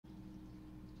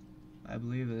I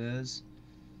believe it is.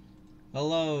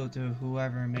 Hello to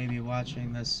whoever may be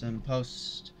watching this in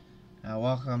post.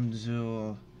 Welcome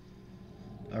to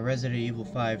a Resident Evil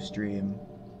 5 stream.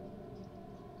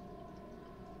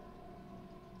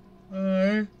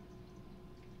 I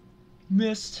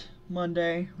missed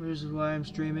Monday, which is why I'm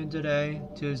streaming today,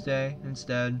 Tuesday,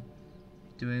 instead.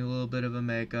 Doing a little bit of a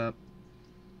makeup.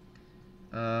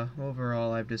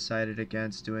 Overall, I've decided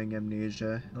against doing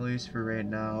Amnesia, at least for right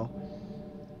now.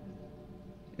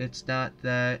 It's not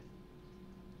that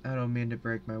I don't mean to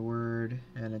break my word,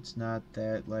 and it's not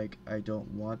that, like, I don't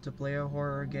want to play a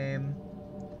horror game.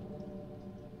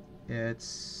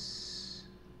 It's...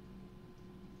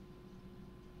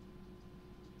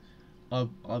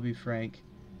 I'll be frank.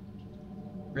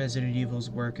 Resident Evil's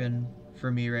working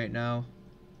for me right now.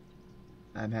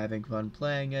 I'm having fun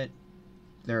playing it.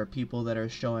 There are people that are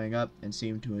showing up and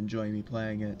seem to enjoy me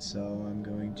playing it, so I'm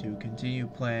going to continue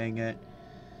playing it.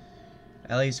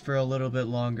 At least for a little bit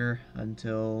longer,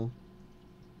 until,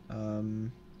 I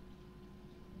don't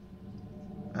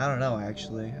know,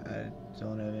 actually. I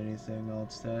don't have anything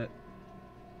else that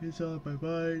is on my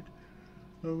mind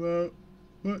about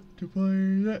what to play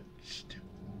next.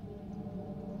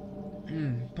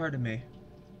 Pardon me.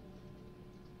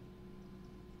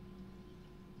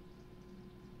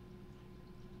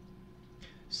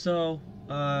 So,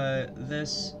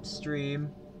 this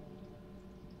stream,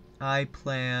 I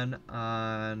plan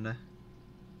on,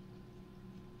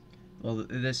 well,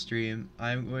 this stream,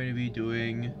 I'm going to be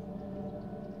doing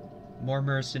more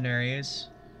Mercenaries,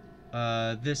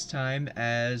 this time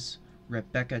as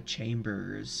Rebecca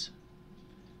Chambers,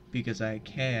 because I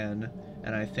can,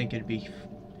 and I think it'd be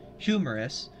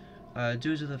humorous,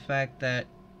 due to the fact that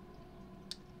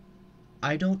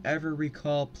I don't ever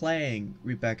recall playing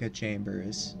Rebecca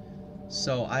Chambers,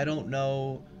 so I don't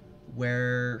know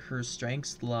where her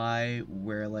strengths lie,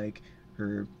 where, like,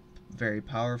 her very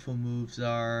powerful moves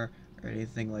are, or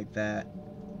anything like that.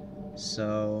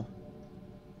 So,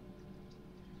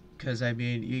 because, I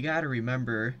mean, you gotta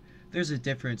remember, there's a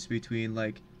difference between,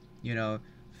 like, you know,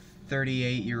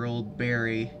 38-year-old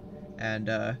Barry and,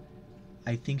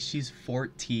 I think she's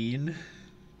 14,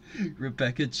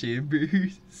 Rebecca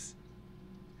Chambers.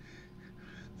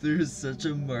 There's such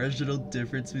a marginal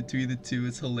difference between the two,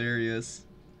 it's hilarious.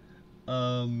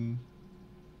 The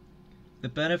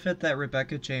benefit that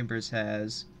Rebecca Chambers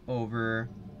has over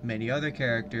many other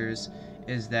characters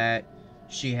is that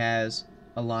she has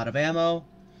a lot of ammo,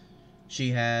 she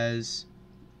has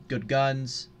good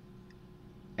guns,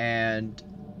 and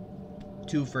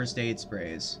 2 first aid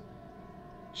sprays.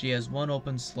 She has 1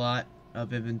 open slot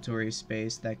of inventory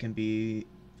space that can be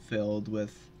filled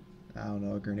with, I don't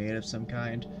know, a grenade of some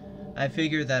kind. I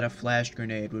figure that a flash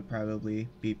grenade would probably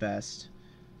be best.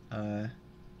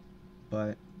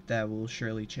 But that will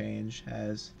surely change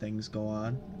as things go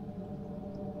on.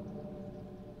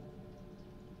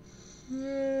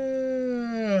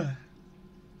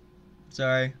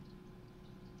 Sorry.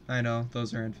 I know,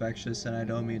 those are infectious and I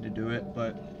don't mean to do it,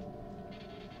 but...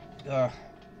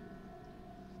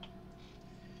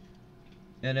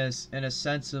 In a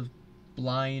sense of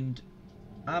blind...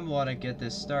 I want to get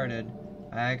this started.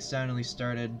 I accidentally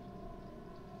started...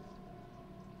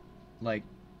 like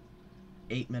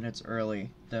 8 minutes early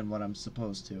than what I'm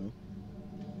supposed to.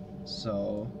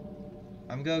 So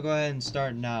I'm gonna go ahead and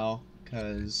start now,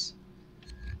 cause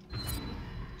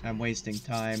I'm wasting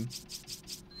time.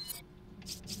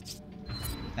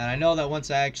 And I know that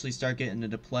once I actually start getting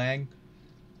into playing,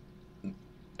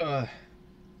 I'll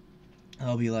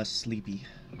be less sleepy.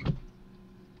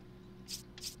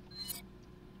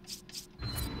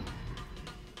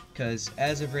 Cause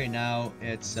as of right now,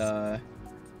 it's that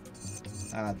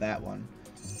one.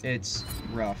 It's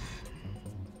rough.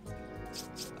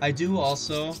 I do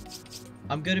also...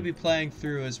 I'm gonna be playing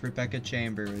through as Rebecca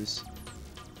Chambers.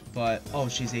 But... oh,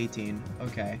 she's 18.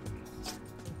 Okay.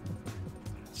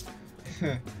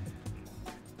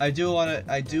 I do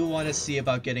wanna see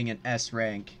about getting an S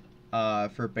rank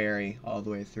for Barry all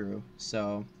the way through.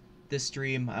 So, this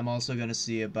stream, I'm also gonna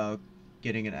see about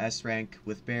getting an S rank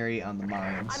with Barry on the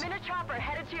mines. I'm in a chopper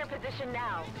headed to your position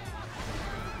now.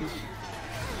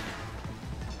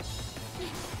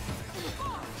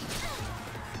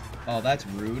 Oh, that's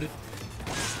rude.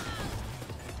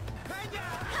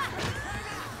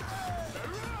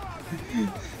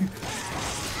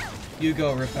 You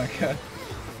go, Rebecca.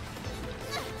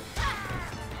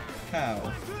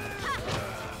 Cow.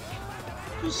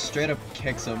 Just straight up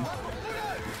kicks him.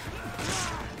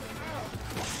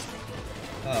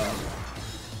 Oh.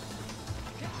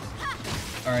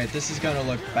 Alright, this is gonna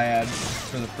look bad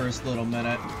for the first little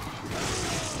minute.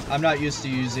 I'm not used to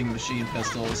using machine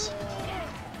pistols.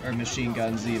 Or machine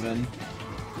guns, even.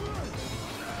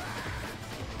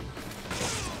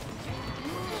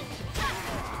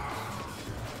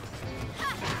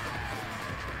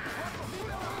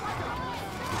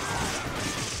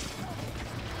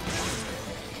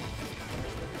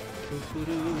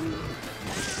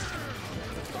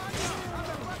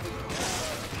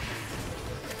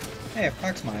 Hey, a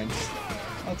park's mine.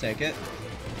 I'll take it.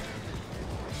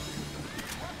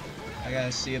 I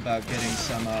gotta see about getting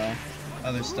some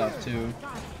other stuff too.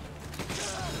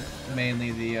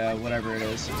 Mainly the whatever it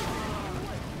is.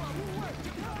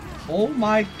 Oh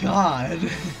my god!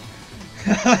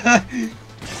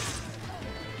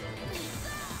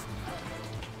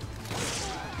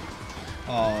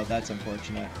 Oh, that's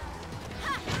unfortunate.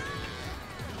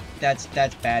 That's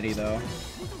baddie though.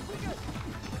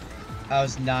 I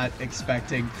was not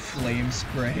expecting flame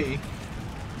spray.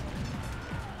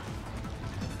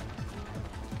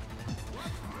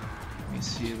 Let me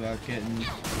see about getting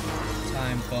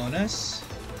time bonus.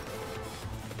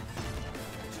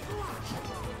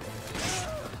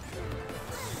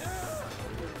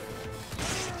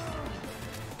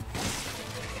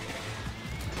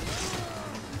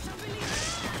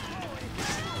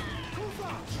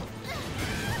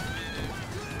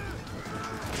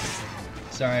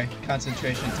 Sorry,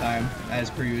 concentration time,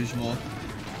 as per usual.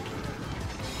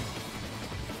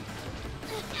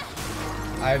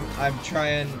 I'm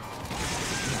trying to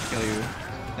kill you.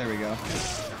 There we go.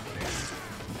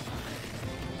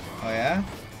 Oh yeah?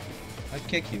 I'll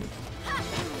kick you.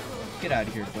 Get out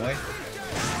of here, boy.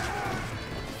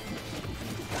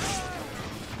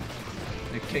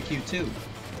 I'll kick you too.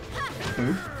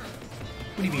 Boop.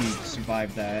 What do you mean you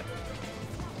survived that?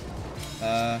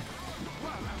 Oh.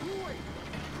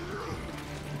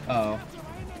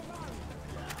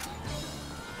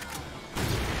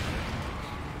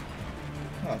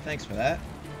 Oh, thanks for that.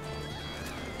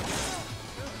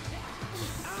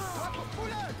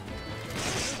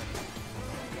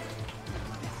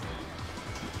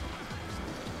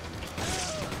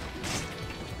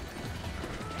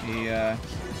 The,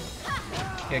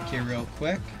 kick you real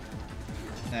quick.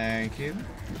 Thank you.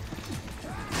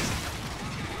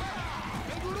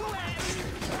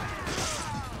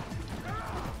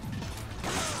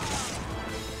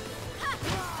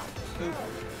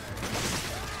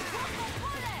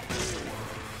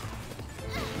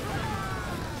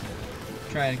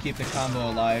 Trying to keep the combo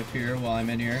alive here while I'm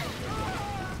in here.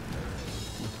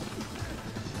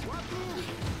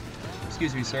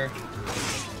 Excuse me, sir.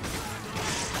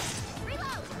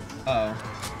 Uh-oh.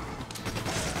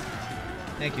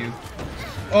 Thank you.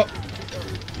 Oh!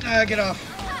 Ah, get off!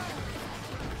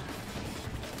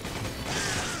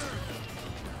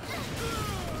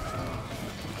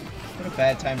 What a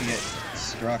bad time to get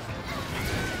struck.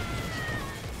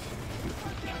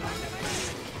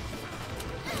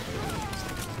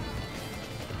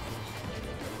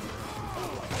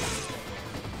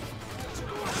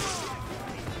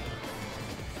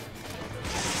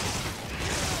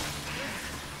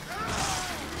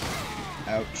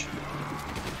 Ouch.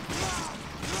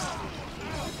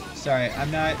 Sorry, I'm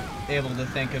not able to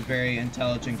think of very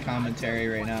intelligent commentary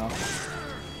right now.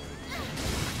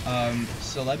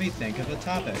 So let me think of a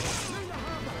topic.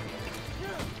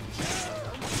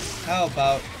 How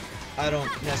about I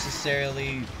don't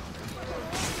necessarily...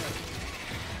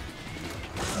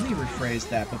 Let me rephrase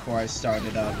that before I start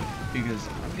it up, because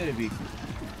I'm gonna be...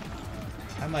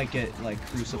 I might get, like,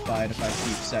 crucified if I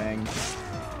keep saying...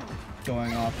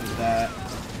 Going off of that.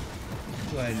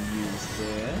 Go ahead and use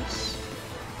this.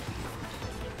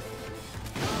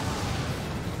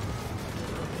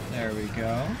 There we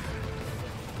go.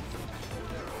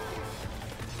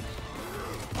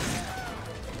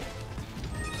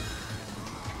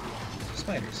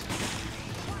 Spiders.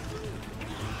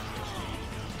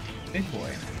 Big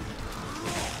boy.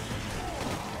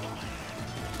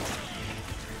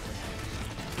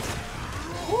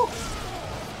 Woo!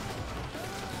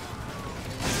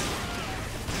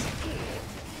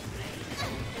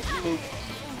 Boop.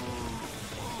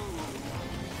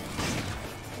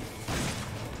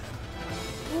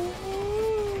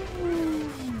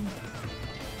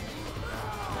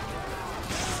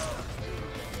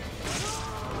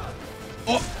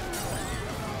 Oh!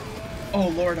 Oh,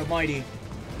 Lord Almighty.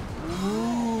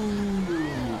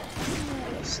 Ooh.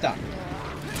 Stop.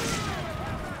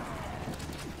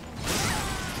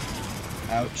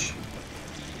 Ouch.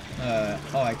 Oh,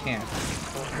 I can't.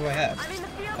 What do I have?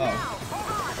 Oh.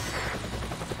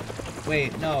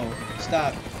 Wait, no.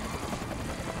 Stop.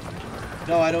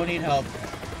 No, I don't need help.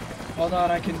 Hold on,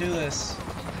 I can do this.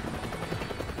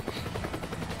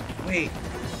 Wait.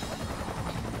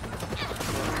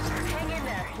 Hang in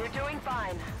there. You're doing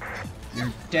fine.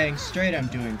 You're dang straight I'm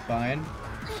doing fine.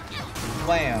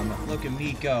 Wham! Look at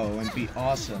me go and be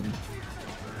awesome.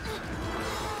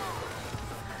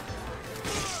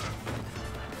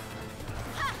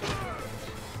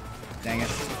 Dang it.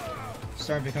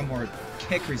 Starting to become more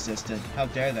kick resistant. How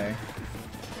dare they?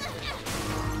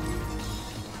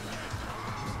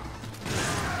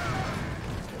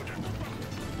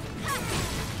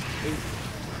 Ooh.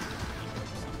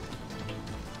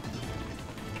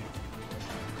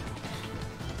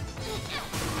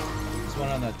 There's one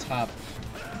on the top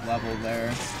level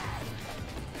there.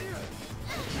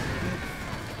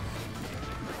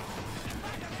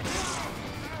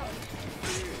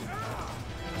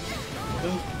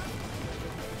 Ooh.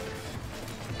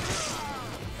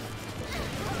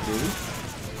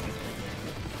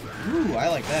 Ooh, I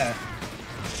like that.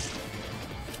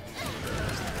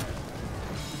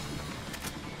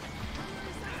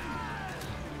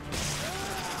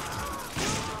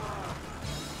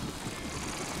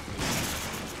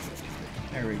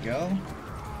 There we go.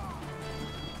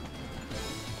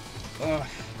 Ugh.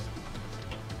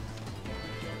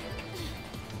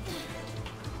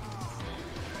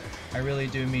 I really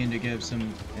do mean to give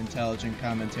some intelligent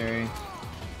commentary.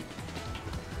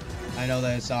 I know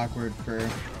that it's awkward for,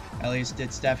 at least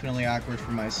it's definitely awkward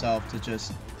for myself to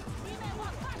just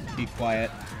be quiet.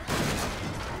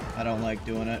 I don't like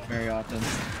doing it very often.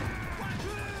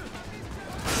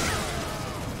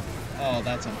 Oh,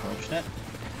 that's unfortunate.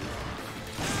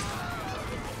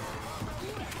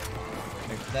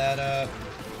 Pick that up.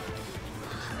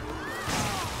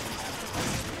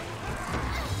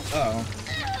 Uh oh.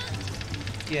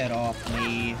 Get off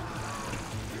me.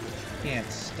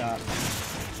 Can't stop.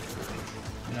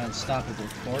 An unstoppable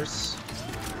force.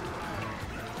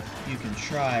 You can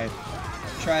try.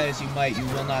 Try as you might, you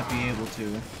will not be able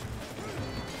to.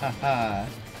 Haha.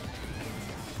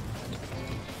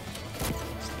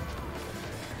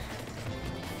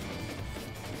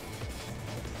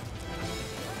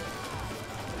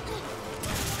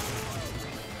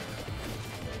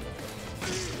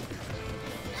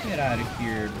 Get out of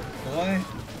here, boy.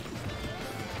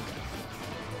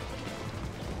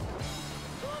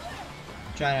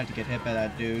 Try not to get hit by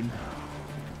that dude.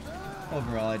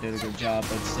 Overall, I did a good job,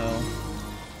 but still.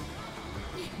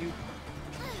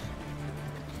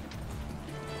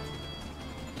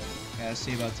 Gotta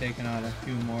see about taking on a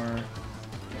few more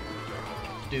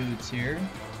dudes here.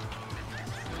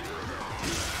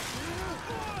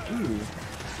 Ooh.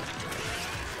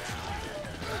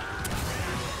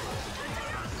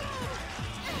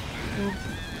 Ooh.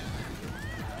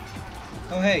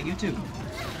 Oh hey, you too.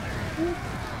 Ooh.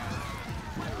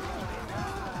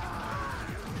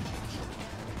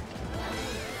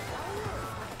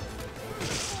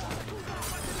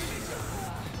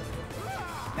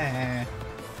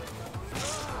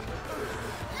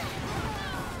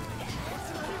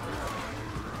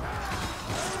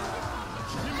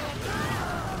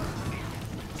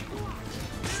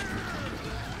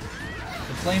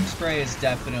 The flame spray is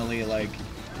definitely like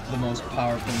the most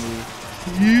powerful move.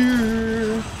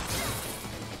 Yeah.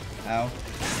 Ow.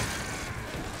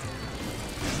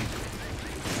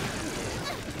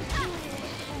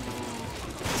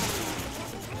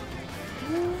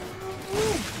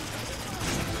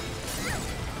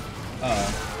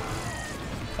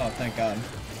 Oh, thank God.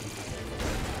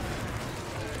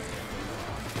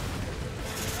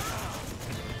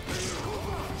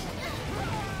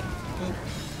 Oop.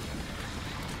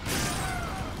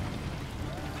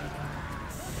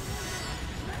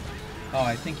 Oh,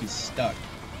 I think he's stuck.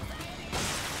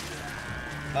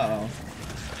 Uh-oh.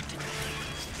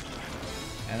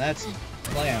 And that's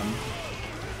blam.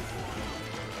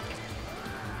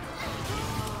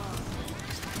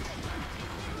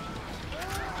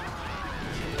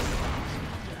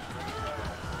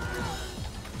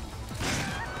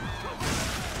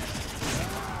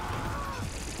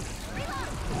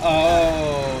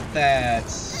 Oh,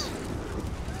 that's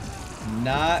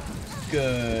not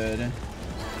good.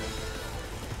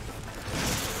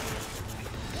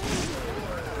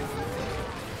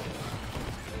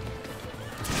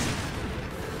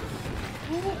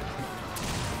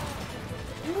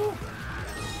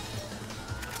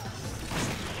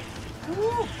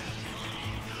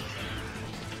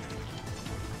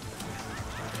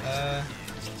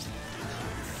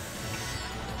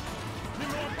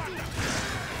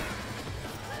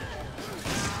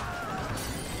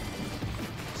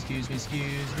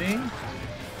 Excuse me.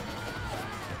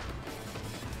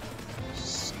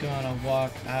 Just gonna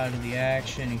walk out of the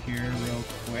action here real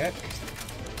quick.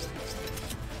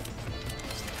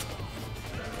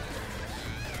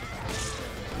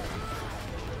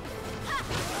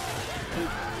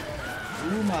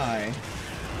 Oh my.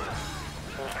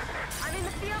 I'm in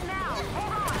the field now.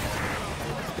 Hold on.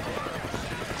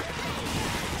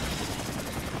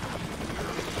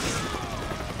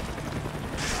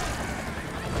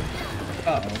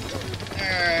 Uh-oh.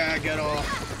 Get off.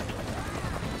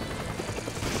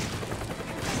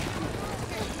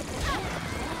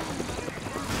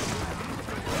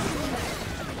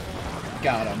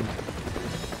 Got him.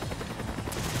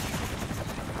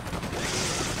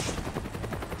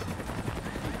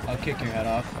 I'll kick your head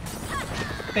off.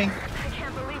 Bink. I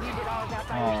can't believe you did all of that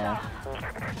by Aw.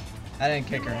 yourself. I didn't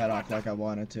kick her head off like I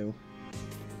wanted to.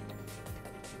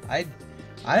 I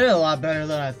did a lot better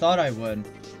than I thought I would.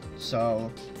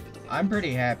 So, I'm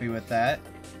pretty happy with that.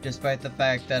 Despite the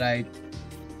fact that I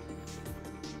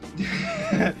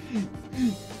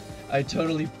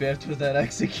totally biffed with that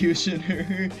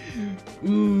executioner.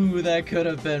 Ooh, that could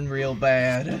have been real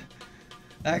bad.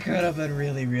 That could have been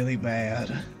really, really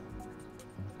bad.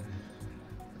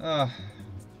 Ugh.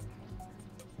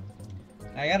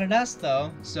 I got a nest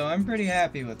though, so I'm pretty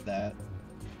happy with that.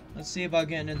 Let's see about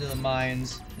getting into the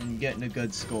mines and getting a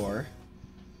good score.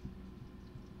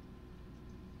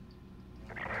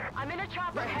 I'm in a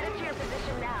chopper headed to your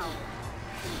position now.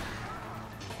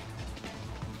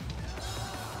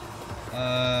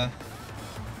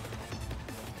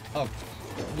 Oh,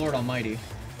 Lord Almighty.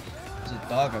 There's a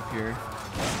dog up here.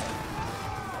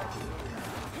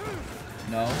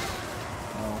 No?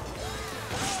 No.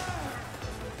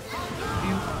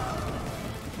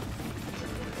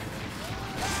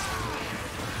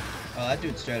 Oh, that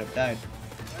dude straight up died.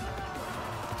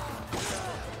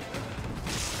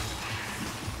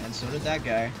 And so did that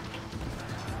guy.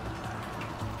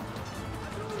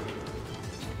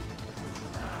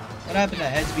 What happened to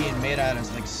heads being made out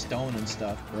of like stone and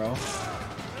stuff, bro?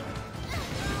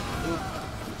 Oop.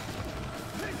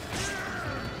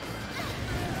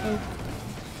 Oop.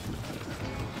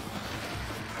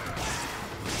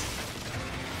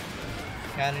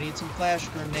 Kinda need some flash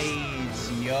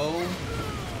grenades, yo.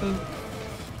 Boop.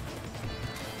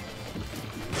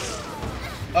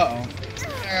 Uh-oh.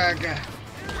 Ugh.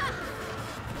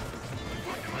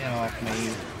 Get off me.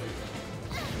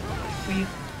 Weep.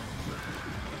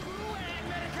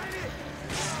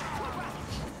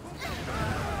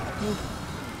 Oop.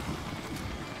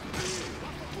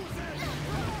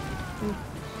 Oop.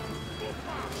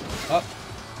 Oh.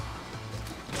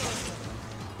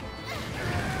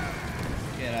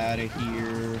 Get out of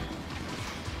here.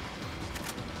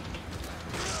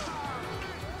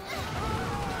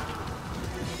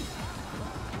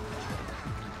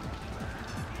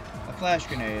 A flash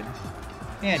grenade.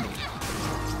 Handy.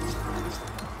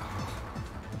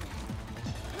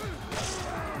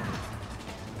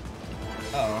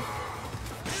 Uh-oh.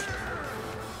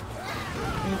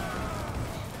 Oop.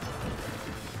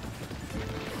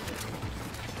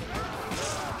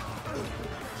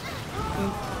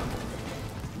 Oop.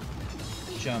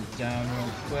 Jump down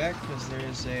real quick, because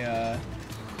there's a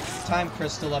time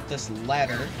crystal up this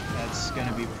ladder that's going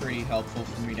to be pretty helpful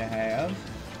for me to have.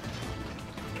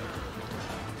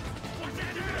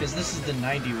 Because this is the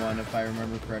 91, if I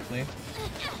remember correctly.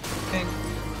 Ping.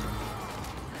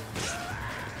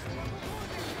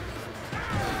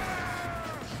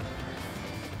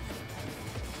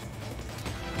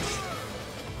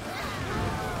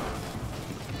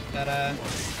 Ta-da.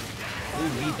 Ooh,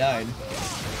 he died.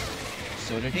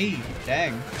 So did he.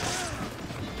 Dang.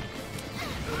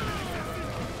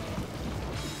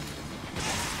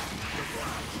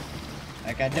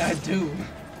 That guy died too.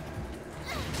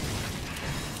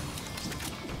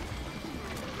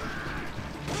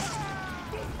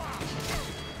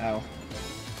 Ow.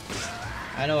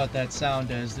 I know what that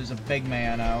sound is. There's a big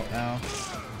man out now.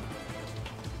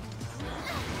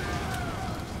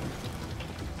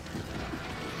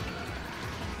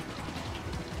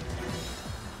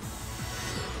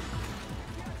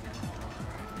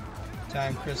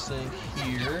 Time crystal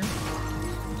here.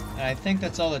 And I think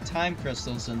that's all the time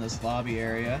crystals in this lobby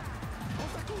area.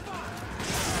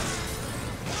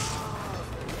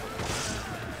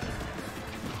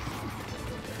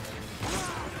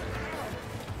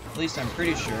 At least I'm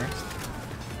pretty sure.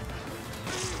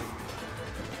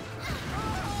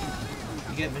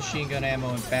 You get machine gun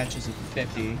ammo in batches of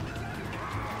 50.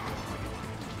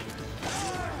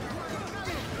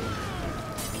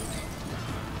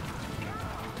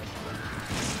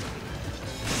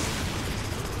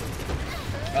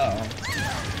 Uh-oh.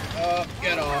 Oh,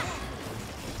 get off.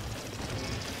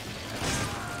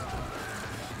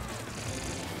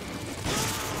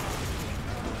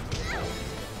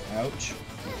 Ouch.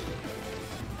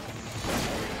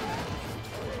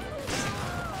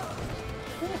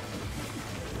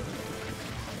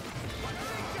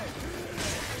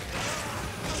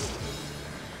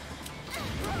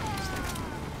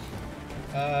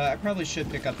 probably should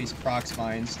pick up these prox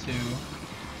mines too.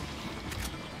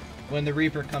 When the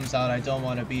Reaper comes out, I don't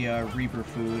want to be a Reaper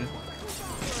food.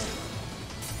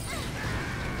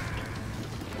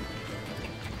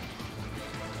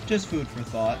 Just food for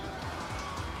thought.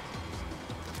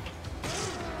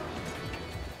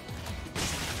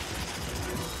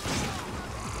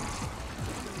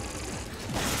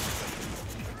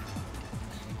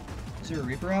 Is there a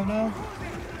Reaper out now?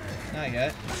 Not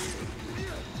yet.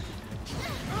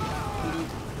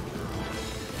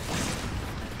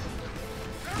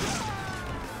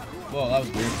 Whoa, that was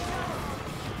weird.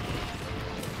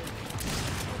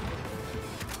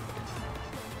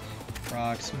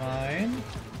 Prox mine.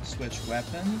 Switch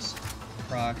weapons.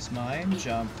 Prox mine.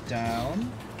 Jump down.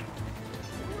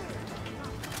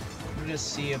 I'm gonna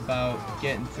see about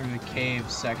getting through the cave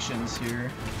sections here.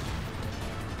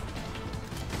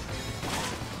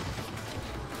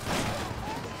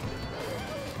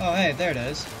 Oh, hey, there it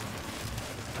is.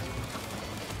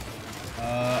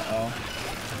 Uh-oh.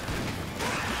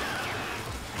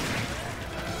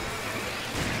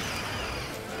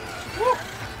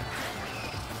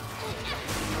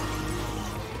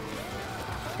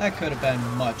 That could have been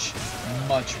much,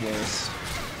 much worse.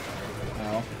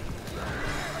 Ow.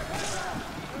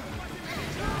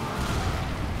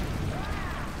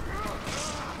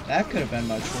 That could have been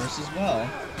much worse as well.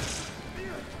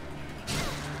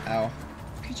 Ow.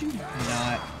 Could you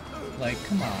not? Like,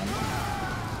 come on.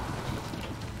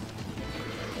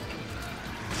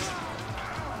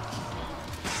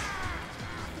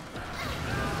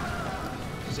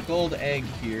 There's a gold egg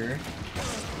here,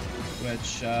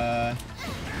 which, I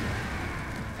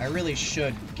really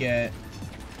should get.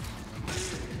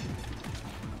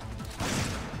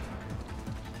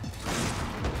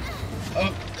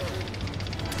 Oh!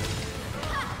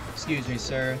 Excuse me,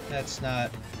 sir. That's not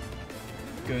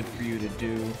good for you to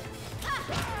do.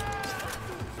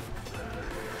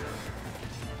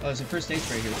 Oh, there's a first aid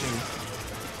spray here, too.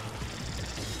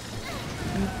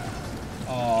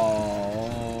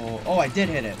 Oh. Oh, I did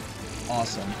hit it.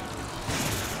 Awesome.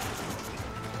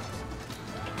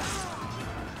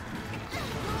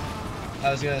 I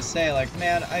was gonna say, like,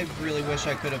 man, I really wish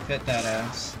I could have hit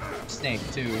that snake,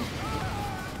 too.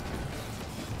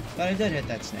 But I did hit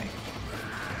that snake.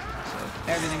 So,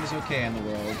 everything is okay in the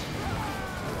world.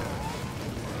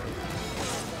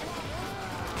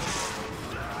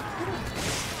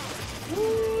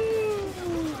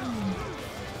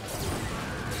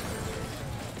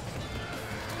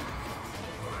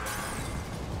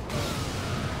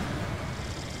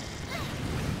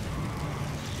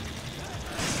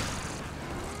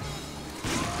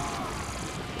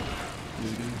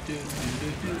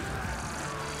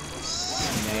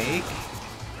 Snake.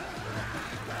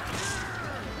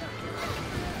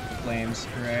 Flame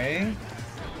spray.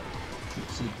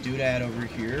 There's a doodad over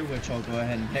here, which I'll go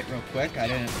ahead and hit real quick. I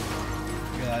didn't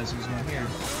realize there was one here.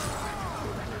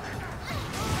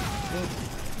 Oop.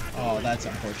 Oh, that's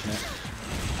unfortunate.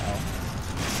 Oh.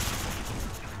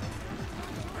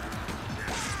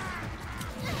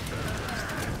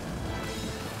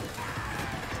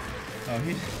 Oh,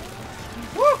 he...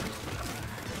 Woo!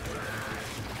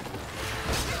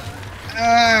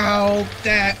 Ow!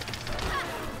 That...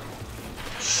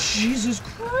 Jesus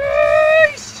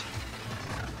Christ!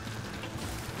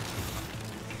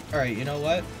 Alright, you know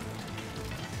what?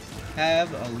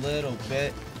 Have a little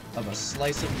bit of a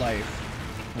slice of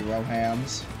life,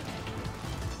 Rohams.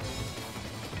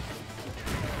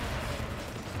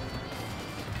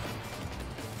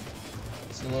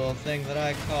 It's a little thing that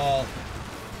I call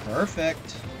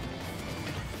perfect.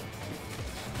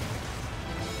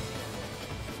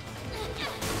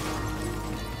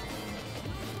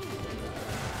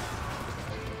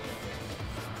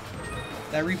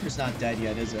 That Reaper's not dead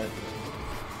yet, is it?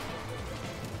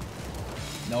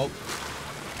 Nope.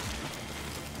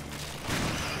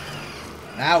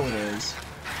 Now it is.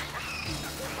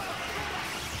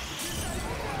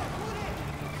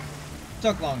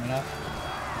 Took long enough.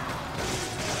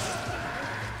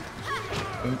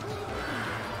 Oop.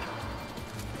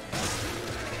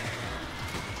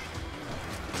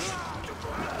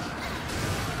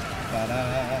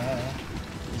 Ta-da!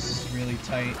 This is really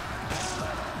tight.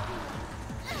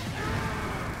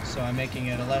 So I'm making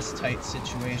it a less tight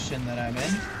situation that I'm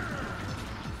in.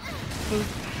 Boop.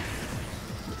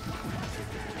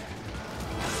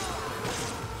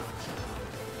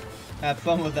 Have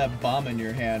fun with that bomb in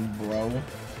your hand, bro.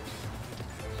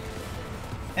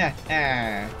 Ha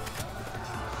ha.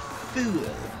 Fool.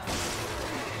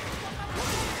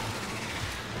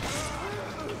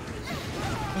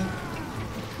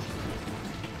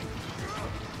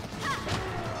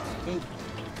 Boop. Boop.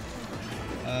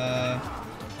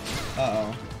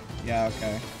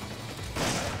 Okay.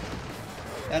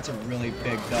 That's a really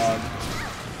big dog.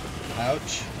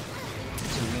 Ouch.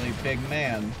 It's a really big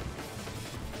man.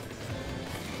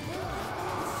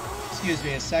 Excuse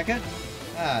me a second.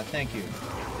 Ah, thank you.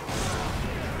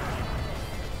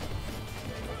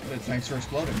 Good, thanks for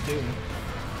exploding, too.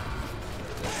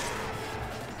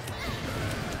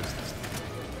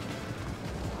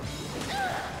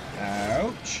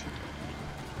 Ouch.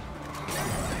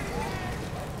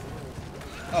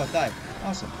 Oh, it died.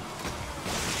 Awesome.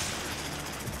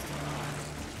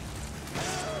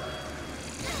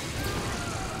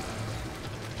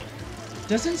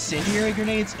 Does incendiary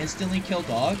grenades instantly kill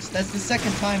dogs? That's the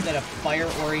second time that a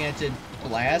fire-oriented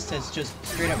blast has just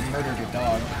straight up murdered a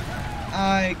dog.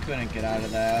 I couldn't get out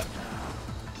of that.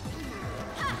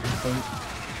 Boop.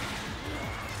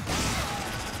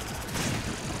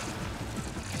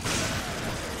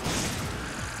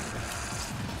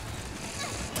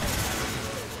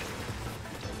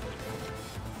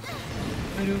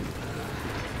 Boop.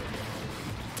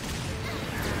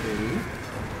 Boop.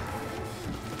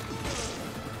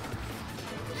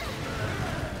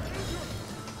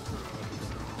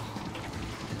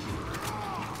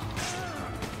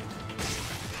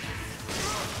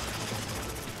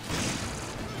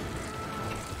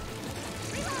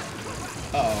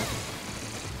 Uh-oh.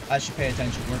 I should pay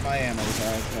attention where my ammos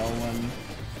are going.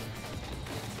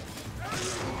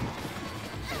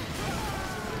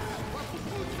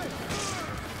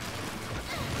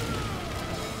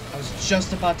 I was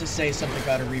just about to say something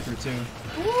about a Reaper too.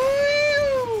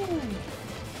 Woo!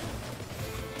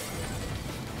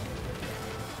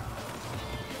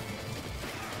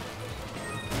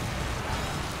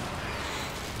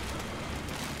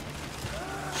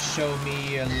 Show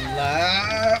me a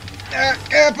lot.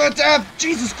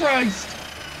 Jesus Christ!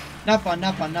 Not fun,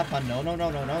 not fun, not fun. No, no,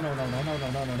 no, no, no, no, no, no, no, no,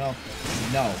 no, no, no.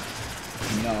 No.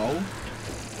 No.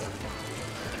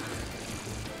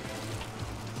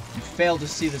 You fail to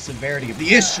see the severity of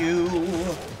the issue.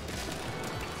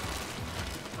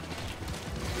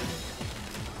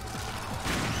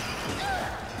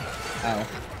 Ow.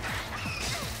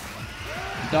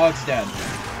 The dog's dead.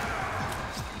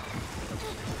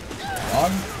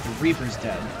 Dog? The Reaper's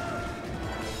dead.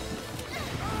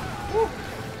 Woo.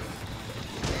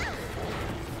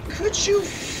 Could you...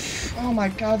 Oh my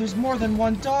god, there's more than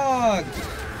one dog!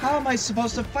 How am I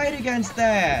supposed to fight against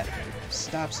that?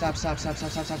 Stop, stop, stop, stop,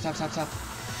 stop, stop, stop, stop, stop, stop.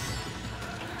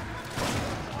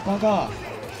 Bug off.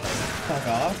 Bug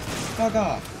off. Bug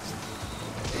off.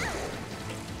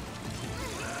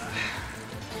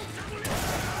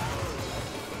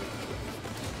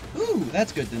 Ooh,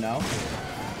 that's good to know.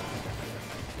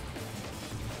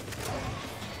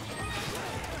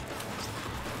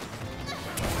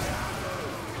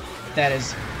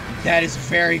 That is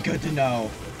very good to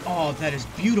know. Oh, that is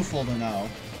beautiful to know.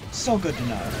 So good to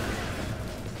know.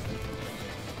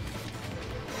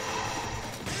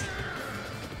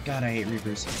 God, I hate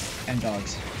Reapers. And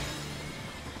dogs.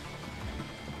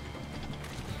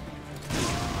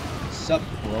 Sup,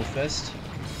 Brofist?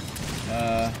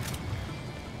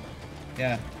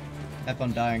 Yeah. Have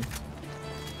fun dying.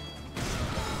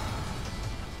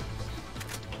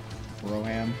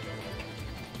 Broham.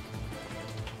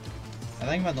 I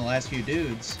think about the last few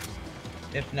dudes.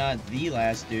 If not the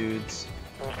last dudes.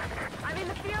 I'm in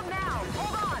the field now.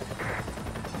 Hold on.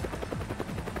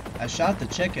 I shot the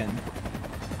chicken.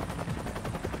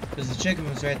 Because the chicken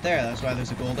was right there. That's why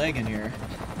there's a gold egg in here.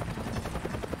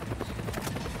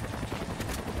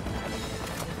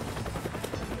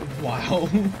 Wow.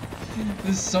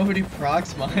 There's so many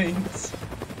prox mines.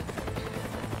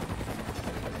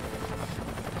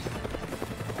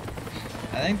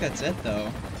 I think that's it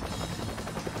though.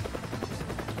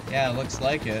 Yeah, it looks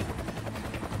like it.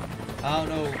 I don't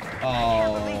know.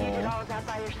 Oh.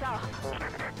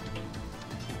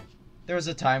 There was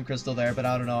a time crystal there, but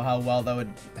I don't know how well that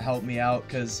would help me out,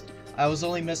 because I was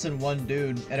only missing one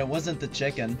dude, and it wasn't the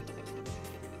chicken.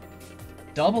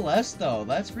 Double S, though.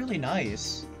 That's really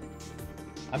nice.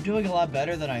 I'm doing a lot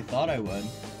better than I thought I would.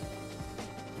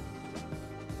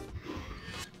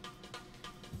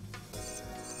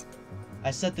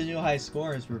 I set the new high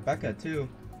score as Rebecca, too.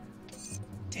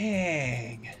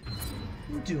 Dang.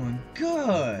 I'm doing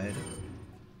good.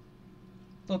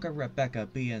 Look at Rebecca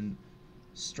being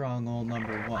strong old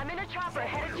number one. I'm in a chopper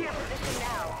headed to your position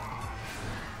now.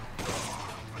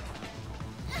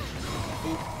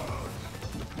 Oop.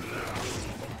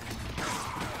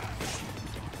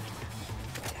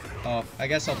 Oh, I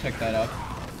guess I'll pick that up.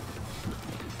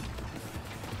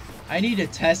 I need to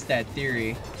test that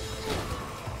theory.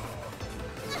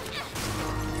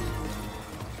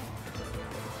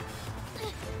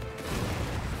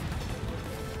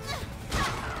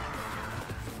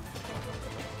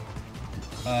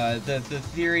 The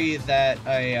theory that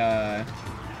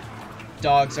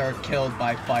dogs are killed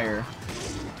by fire.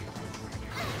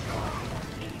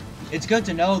 It's good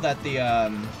to know that the,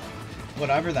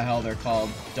 whatever the hell they're called,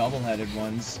 double-headed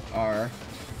ones are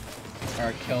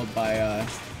killed by,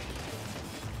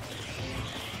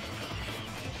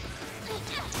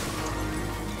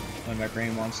 when my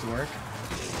brain wants to work.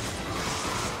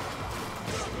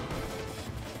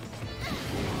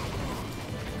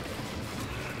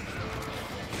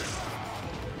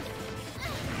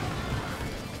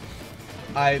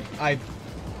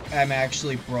 I'm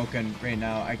actually broken right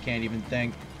now. I can't even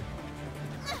think.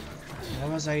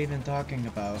 What was I even talking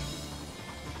about?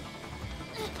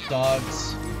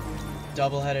 Dogs.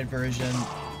 Double-headed version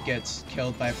gets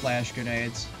killed by flash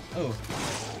grenades. Oh.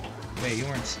 Wait, you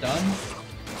weren't stunned?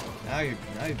 Now you're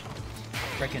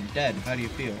freaking dead. How do you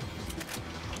feel?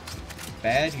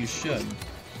 Bad? You should.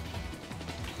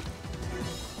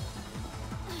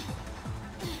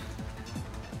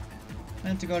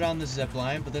 Meant to go down the zip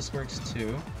line, but this works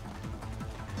too.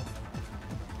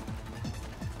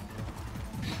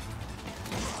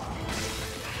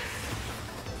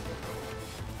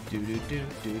 Do.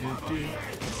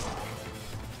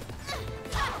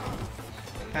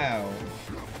 How?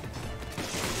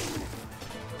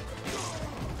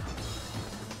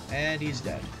 And he's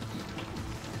dead.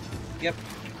 Yep.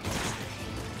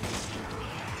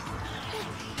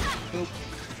 Boop.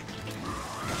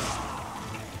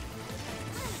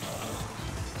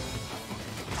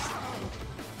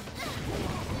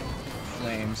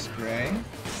 Flame spray.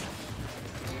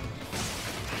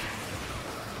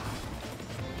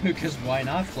 Because why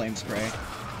not flame spray?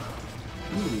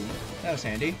 Ooh, that was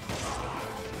handy.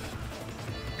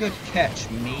 Good catch,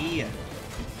 me.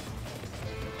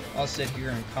 I'll sit here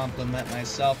and compliment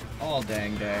myself all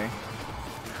dang day.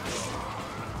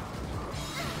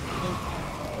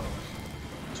 Oh.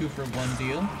 2 for 1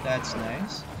 deal. That's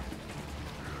nice.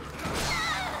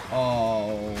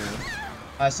 Oh.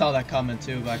 I saw that coming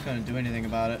too, but I couldn't do anything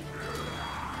about it.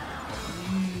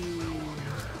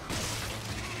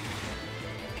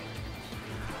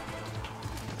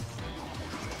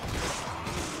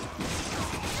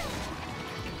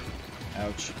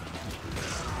 Ouch.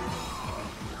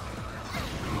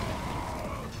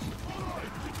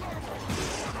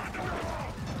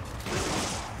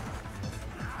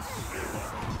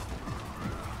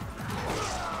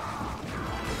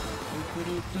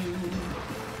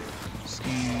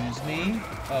 Excuse me.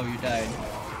 Oh, you died.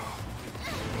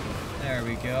 There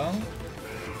we go.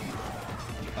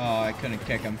 Oh, I couldn't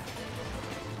kick him.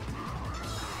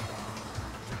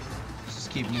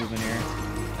 Just keep moving here.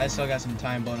 I still got some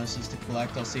time bonuses to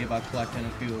collect. I'll see about collecting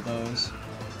a few of those.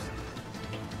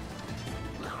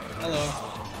 Hello.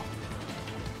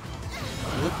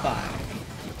 Goodbye.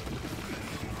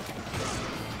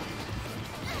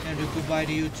 And a goodbye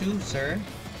to you too, sir.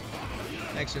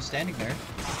 Thanks for standing there.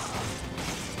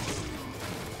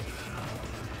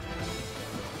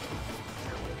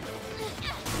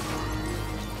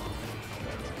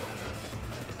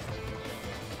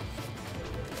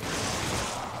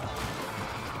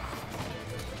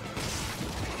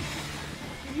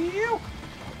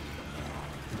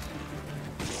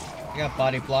 I got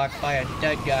body blocked by a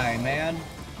dead guy, man.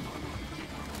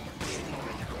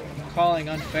 I'm calling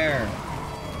unfair.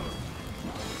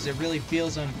 Because it really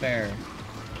feels unfair.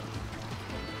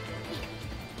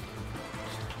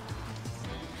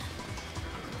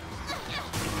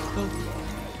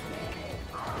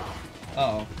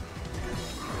 Uh-oh.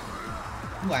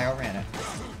 Ooh, I outran it.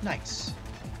 Nice.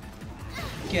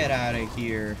 Get out of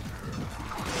here.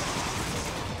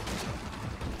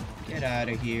 Get out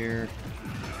of here.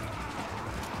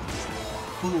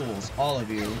 Fools, all of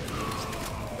you.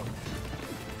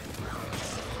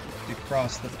 To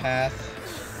cross the path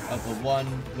of the one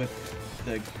with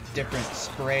the different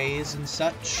sprays and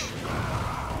such.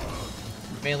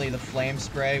 Mainly the flame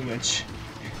spray, which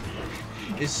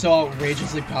is so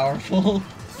outrageously powerful.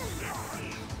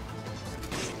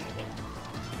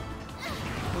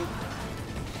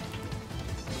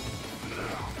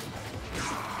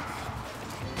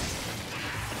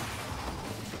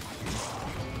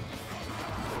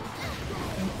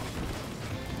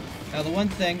 Now the one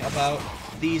thing about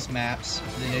these maps,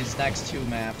 these next 2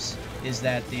 maps, is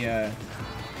that the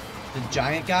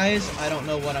giant guys, I don't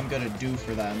know what I'm gonna do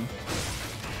for them.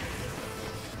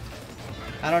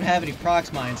 I don't have any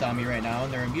prox mines on me right now,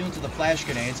 and they're immune to the flash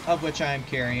grenades, of which I am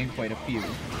carrying quite a few.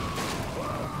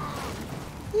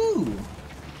 Ooh!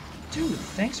 Dude,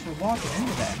 thanks for walking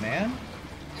into that, man.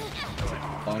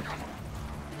 Bunk.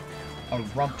 A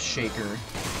rump shaker.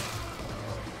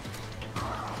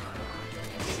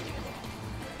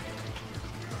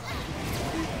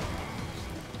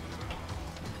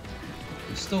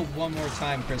 still one more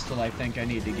time crystal I think I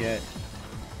need to get.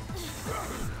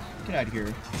 Get out of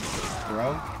here,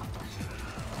 bro.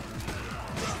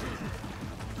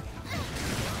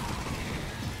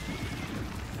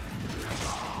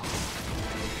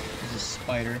 There's a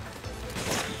spider.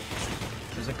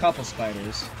 There's a couple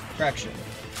spiders. Correction.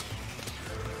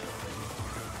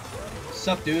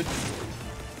 Sup, dude?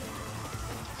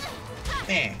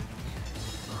 Eh.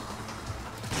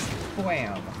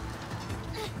 Wham.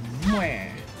 Mwah.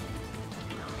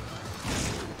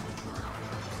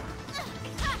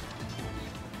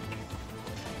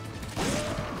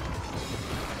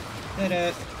 Did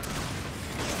it.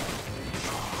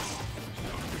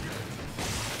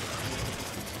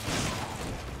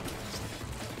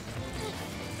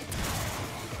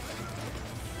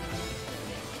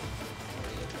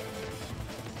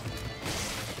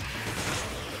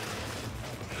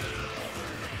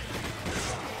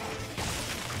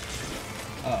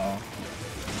 Uh-oh.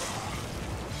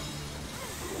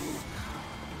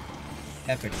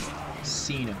 Epic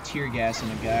scene of tear gassing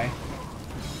a guy.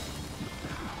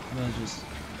 I'm gonna just...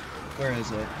 Where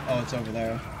is it? Oh, it's over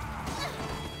there.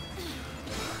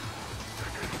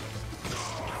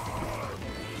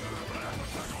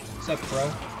 What's up,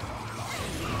 bro?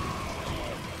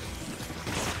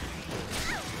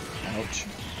 Ouch.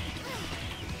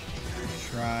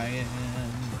 Trying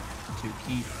to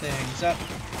keep things up.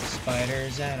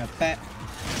 Spiders and a bat,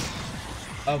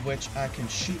 of which I can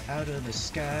shoot out of the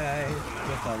sky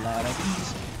with a lot of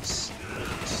ease.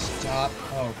 Stop.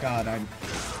 Oh god, I'm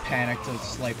panicked a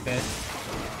slight bit.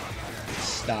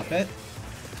 Stop it.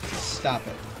 Stop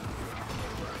it.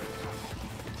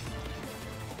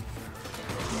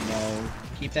 No.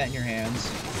 Keep that in your hands.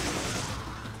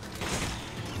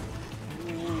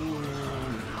 Ooh.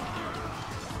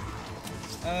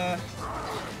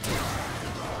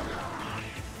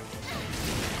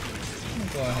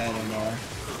 Go ahead and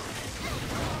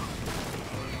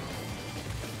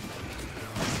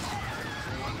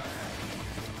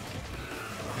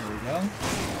there we go.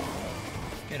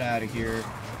 Get out of here.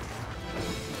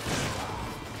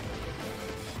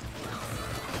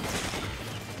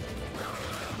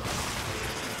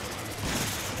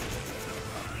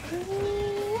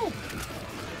 Ooh.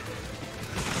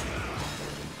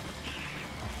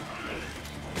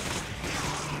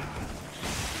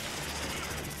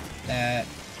 That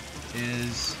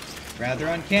is rather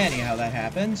uncanny how that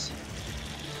happens.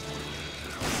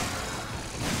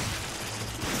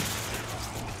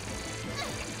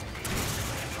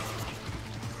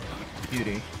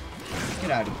 Beauty.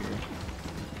 Get out of here.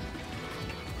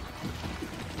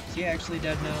 Is he actually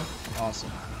dead now?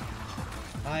 Awesome.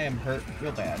 I am hurt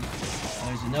real bad.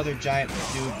 There's another giant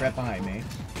dude right behind me.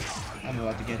 I'm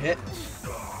about to get hit.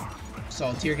 So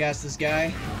I'll tear gas this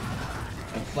guy.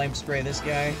 And flame spray this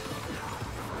guy.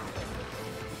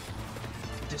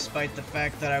 Despite the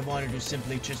fact that I wanted to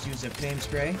simply just use a flame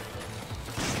spray.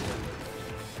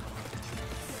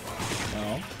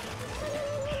 No.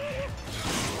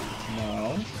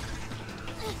 No.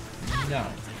 No.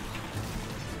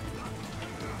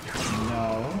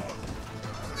 No.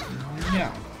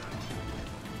 No.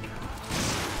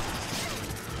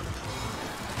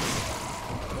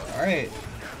 Alright.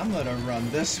 I'm gonna run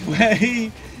this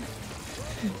way.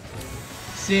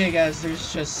 See you guys,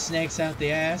 there's just snakes out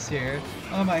the ass here.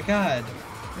 Oh my god.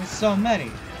 There's so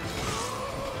many.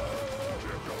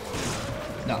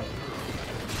 No.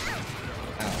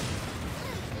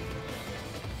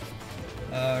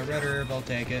 Ow. Red herb, I'll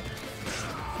take it.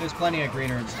 There's plenty of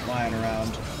green herbs flying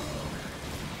around.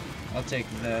 I'll take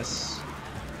this.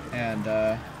 And,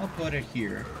 I'll put it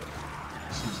here.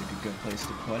 Seems like a good place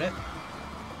to put it.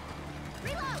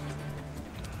 Reload.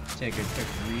 Take a quick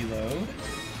reload.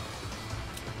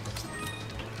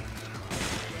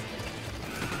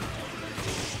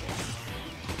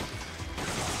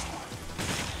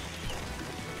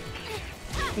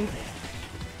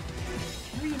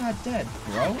 How are you not dead,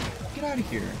 bro? Get out of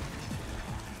here.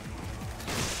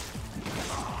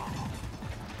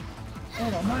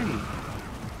 Lord almighty.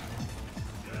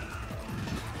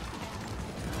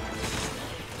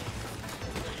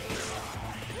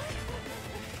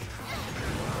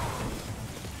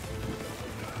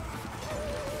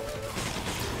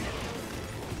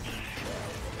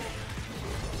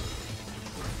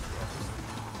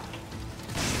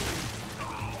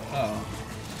 Oh.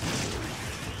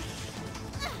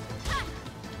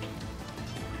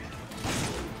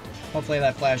 Hopefully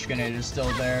that flash grenade is still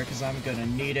there, because I'm gonna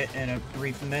need it in a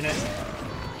brief minute.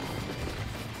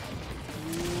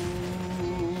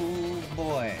 Ooh,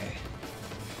 boy.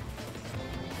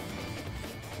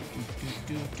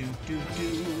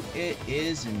 It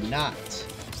is not.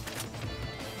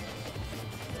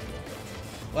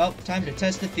 Well, time to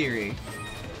test the theory.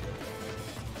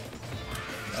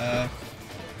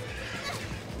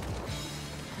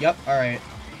 Yep, alright.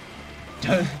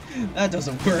 That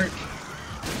doesn't work.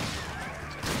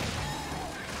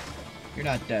 You're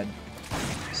not dead.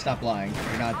 Stop lying.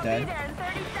 You're not dead.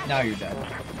 Now you're dead.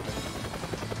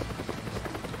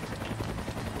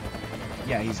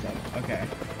 Yeah, he's dead. Okay.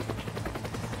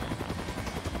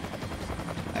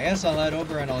 I guess I'll head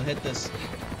over and I'll hit this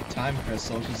time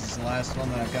crystal because it's the last one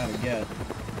that I've got to get.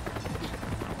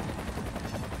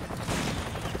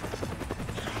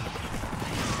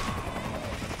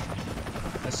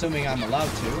 Assuming I'm allowed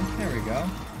to. There we go.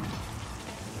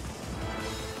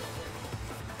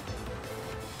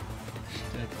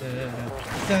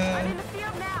 I'm in the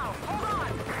field now. Hold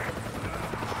on.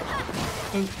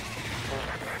 Boop.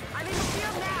 I'm in the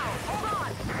field now. Hold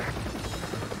on.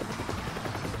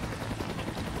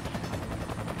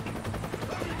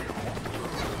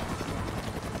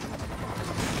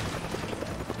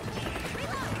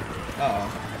 Uh-oh.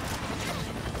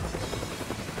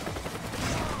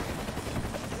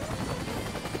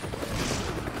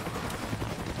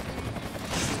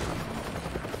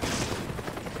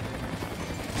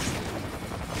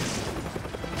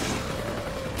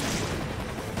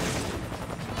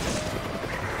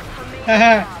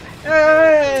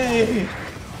 Hey!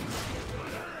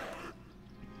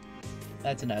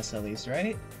 That's an S at least,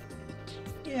 right?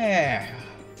 Yeah.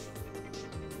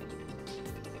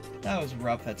 That was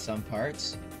rough at some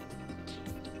parts.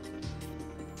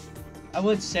 I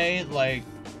would say, like,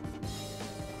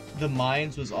 the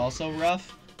mines was also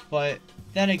rough, but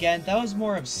then again, that was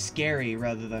more of scary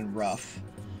rather than rough.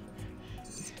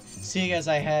 Seeing as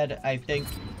I had, I think,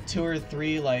 2 or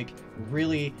 3, like,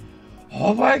 really,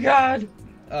 oh my god,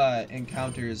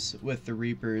 encounters with the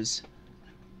Reapers.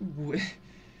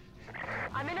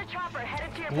 I'm in a chopper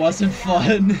headed to your Wasn't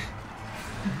position now.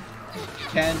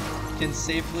 fun. Can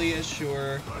safely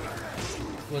assure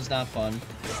was not fun.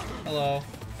 Hello.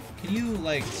 Can you,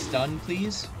 like, stun,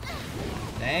 please?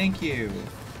 Thank you.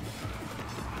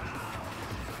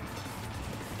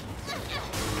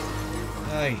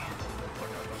 Ay.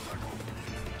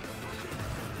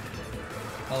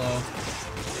 Hello.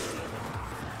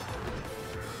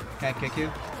 Can I kick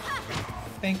you?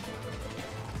 Bink.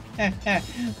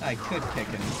 I could kick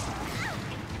him.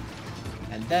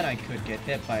 And then I could get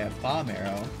hit by a bomb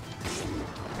arrow.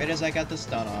 Right as I got the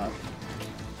stun off.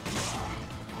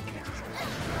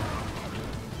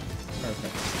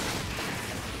 Perfect.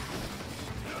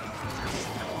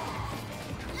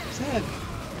 Is that a...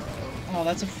 Oh,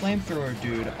 that's a flamethrower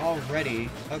dude already.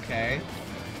 Okay.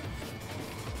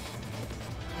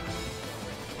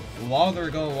 While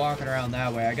they're going walking around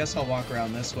that way, I guess I'll walk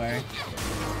around this way.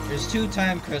 There's 2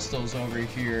 time crystals over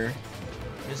here.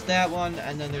 There's that one,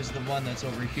 and then there's the one that's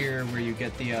over here where you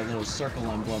get the little circle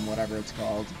emblem, whatever it's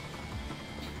called.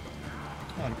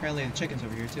 Oh, and apparently the chicken's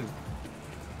over here too.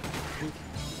 Oop,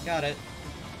 got it.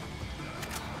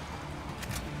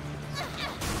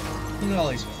 Look at all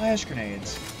these flash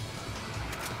grenades.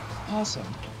 Awesome.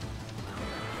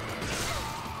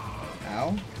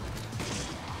 Ow.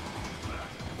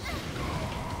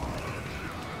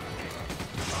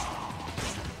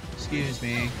 Excuse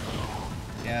me.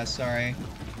 Yeah, sorry.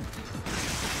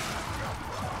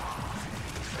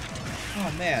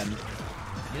 Oh man.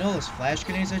 You know those flash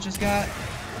grenades I just got?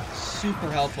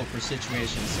 Super helpful for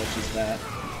situations such as that.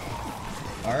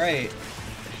 Alright.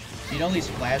 You know these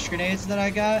flash grenades that I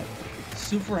got?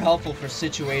 Super helpful for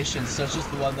situations such as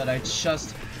the one that I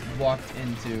just walked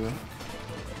into.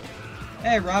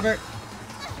 Hey, Robert!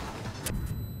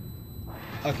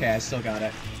 Okay, I still got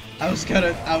it. I was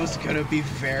gonna be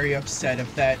very upset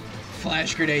if that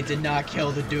flash grenade did not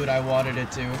kill the dude I wanted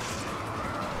it to.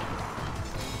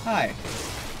 Hi.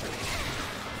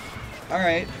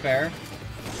 Alright, fair.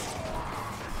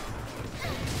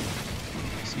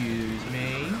 Excuse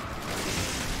me.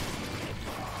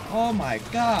 Oh my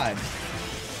god.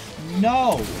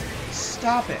 No!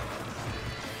 Stop it.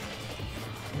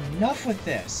 Enough with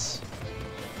this.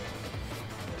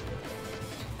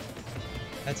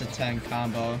 That's a 10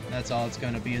 combo. That's all it's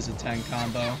gonna be, is a 10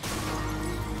 combo.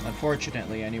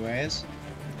 Unfortunately, anyways.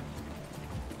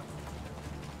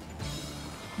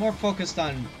 More focused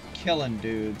on killing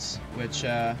dudes, which,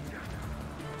 that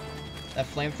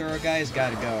flamethrower guy has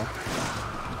gotta go.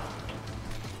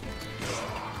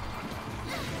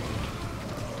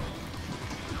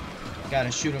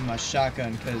 Gotta shoot him with my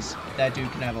shotgun, because that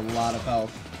dude can have a lot of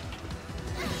health.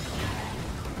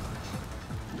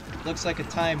 Looks like a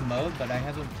time mode, but I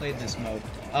haven't played this mode.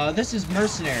 This is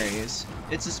Mercenaries.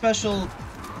 It's a special...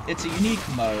 It's a unique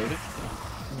mode.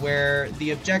 where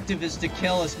the objective is to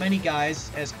kill as many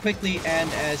guys as quickly and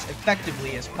as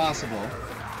effectively as possible.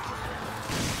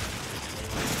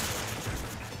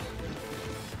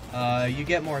 You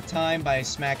get more time by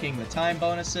smacking the time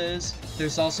bonuses.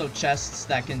 There's also chests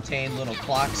that contain little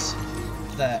clocks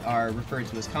that are referred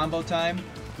to as combo time,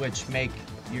 which make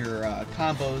your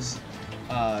combos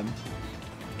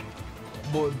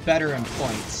better in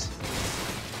points.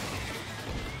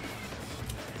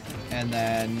 And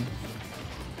then...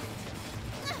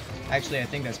 actually, I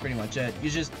think that's pretty much it. You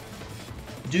just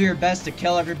do your best to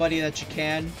kill everybody that you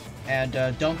can, and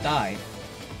don't die.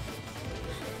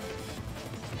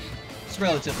 It's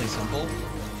relatively simple.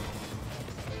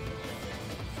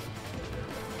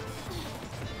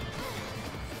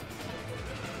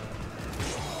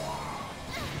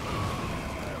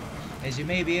 As you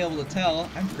may be able to tell,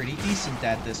 I'm pretty decent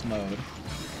at this mode.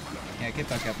 Yeah, get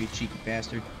back up, you cheeky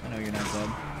bastard. I know you're not dead.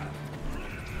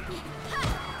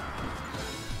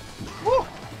 Woo!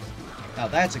 Now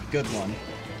that's a good one.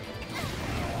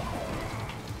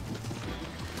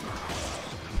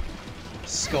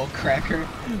 Skullcracker.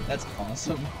 That's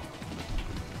awesome.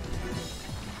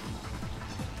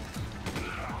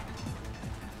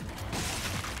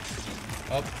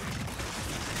 Oh.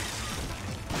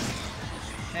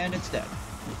 And it's dead.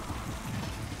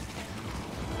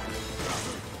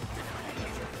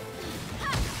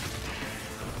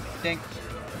 Dink.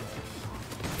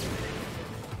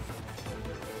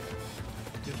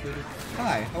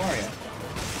 Hi, how are you?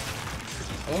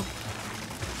 Oh.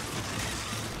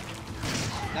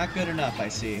 Not good enough, I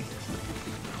see.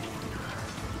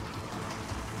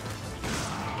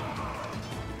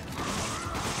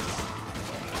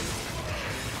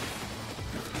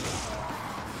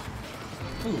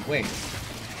 Ooh, wait.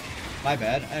 My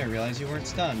bad, I didn't realize you weren't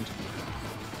stunned.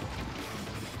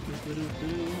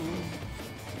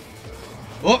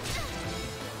 Oh!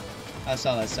 I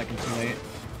saw that second too late.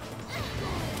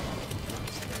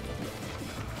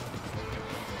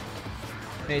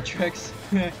 Matrix.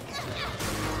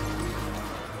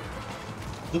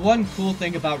 The one cool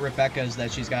thing about Rebecca is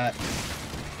that she's got...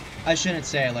 I shouldn't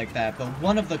say it like that, but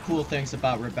one of the cool things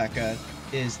about Rebecca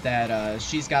is that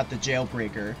she's got the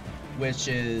Jailbreaker, which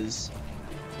is,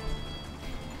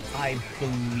 I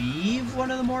believe, one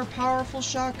of the more powerful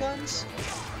shotguns?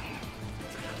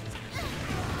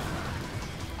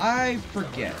 I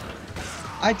forget.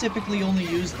 I typically only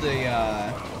use the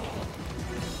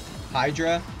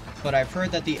Hydra, but I've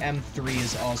heard that the M3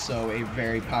 is also a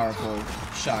very powerful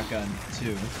shotgun,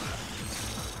 too.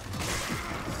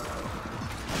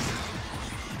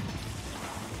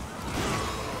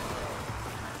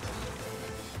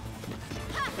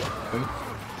 Oop.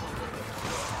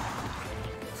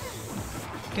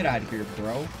 Get out of here,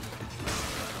 bro.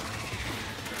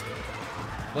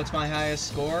 What's my highest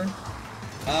score?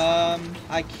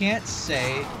 I can't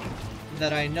say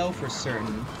that I know for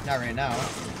certain. Not right now.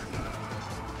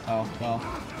 Oh, well.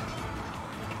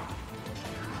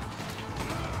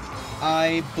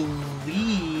 I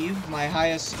believe my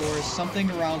highest score is something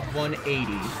around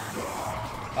 180.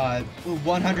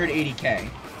 180k.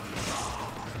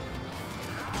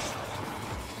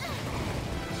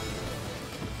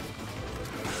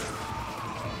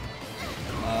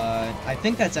 I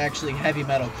think that's actually Heavy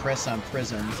Metal Chris on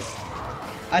Prison.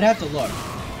 I'd have to look.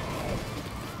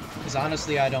 Because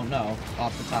honestly, I don't know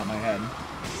off the top of my head.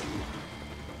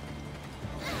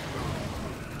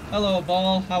 Hello,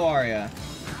 Ball. How are ya?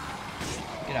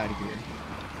 Get out of here,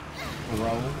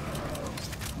 bro.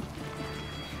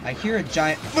 I hear a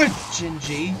giant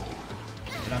Gingy,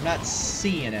 but I'm not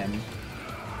seeing him.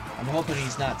 I'm hoping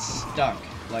he's not stuck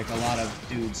like a lot of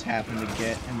dudes happen to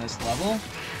get in this level.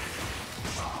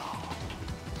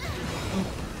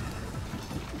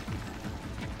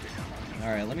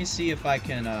 Alright, let me see if I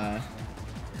can,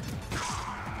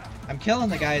 I'm killing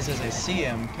the guys as I see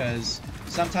them, because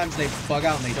sometimes they bug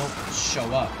out and they don't show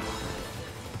up.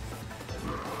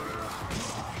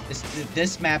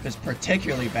 This map is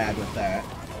particularly bad with that.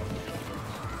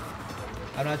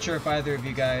 I'm not sure if either of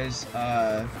you guys,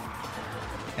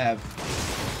 have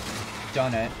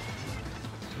done it.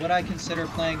 Would I consider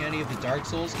playing any of the Dark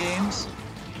Souls games?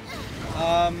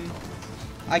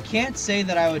 I can't say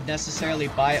that I would necessarily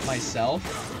buy it myself,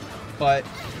 but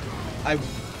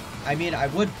I mean, I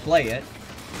would play it.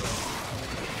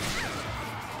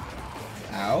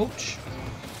 Ouch.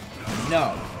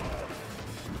 No.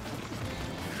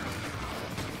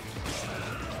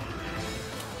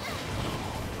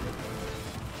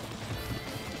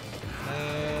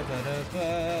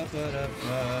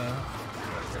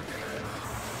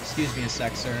 Excuse me a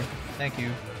sec, sir. Thank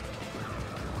you.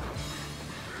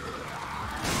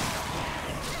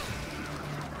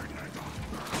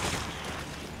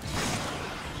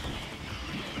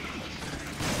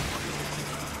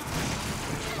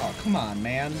 on,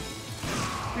 man.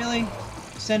 Really?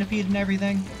 Centipede and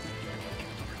everything?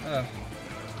 Ugh.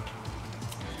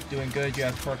 Doing good, you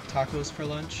have pork tacos for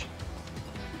lunch?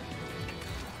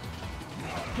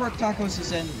 Pork tacos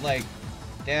is in, like,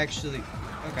 they actually...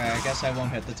 Okay, I guess I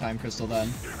won't hit the time crystal then.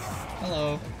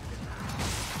 Hello.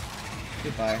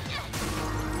 Goodbye.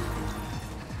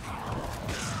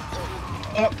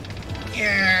 Oh!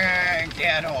 Yeah,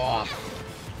 get off!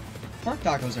 Pork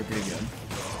tacos are pretty good.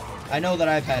 I know that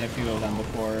I've had a few of them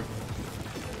before.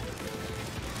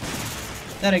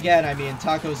 Then again, I mean,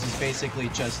 tacos is basically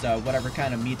just whatever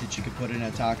kind of meat that you could put in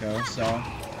a taco, so...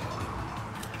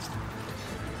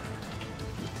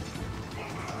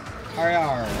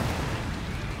 Arr.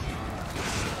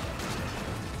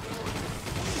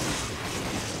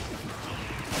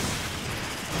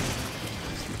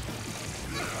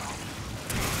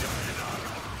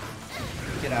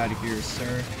 Get out of here,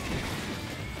 sir.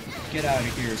 Get out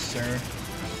of here, sir.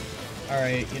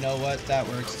 Alright, you know what? That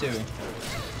works too.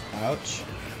 Ouch.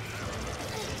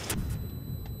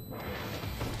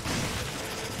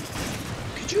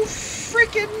 Could you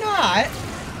freaking not?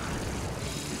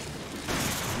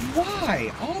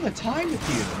 Why? All the time with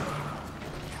you.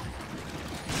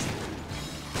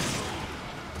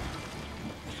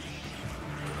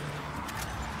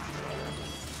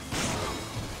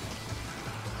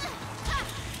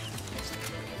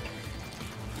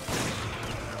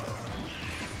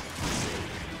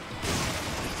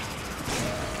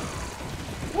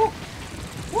 Woo!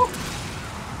 Woo!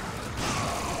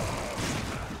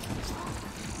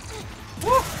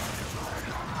 Woo!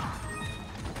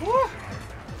 Woo!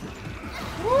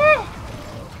 Woo!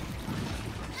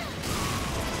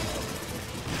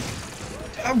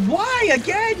 Why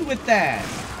again with that?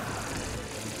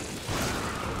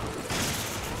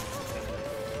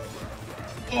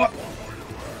 Oh.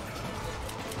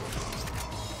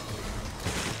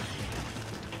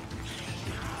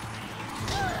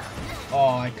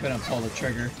 Oh, I couldn't pull the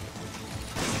trigger.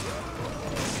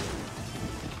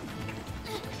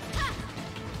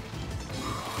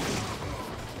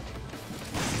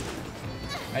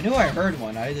 I knew I heard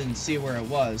one, I didn't see where it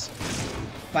was.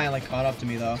 Finally caught up to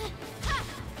me though.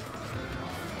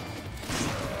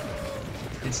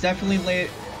 It's definitely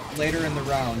later in the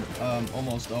round,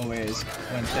 almost always,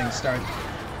 when things start...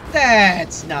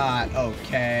 That's not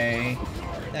okay.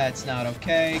 That's not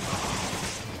okay.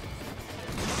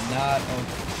 Not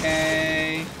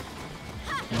okay.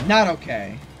 Not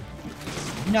okay.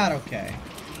 Not okay.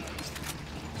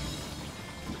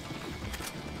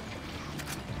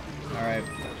 Alright.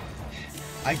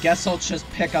 I guess I'll just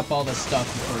pick up all this stuff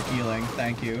before healing.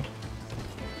 Thank you.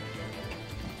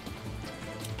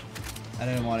 I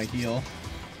didn't want to heal.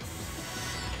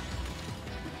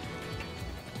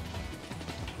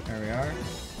 There we are.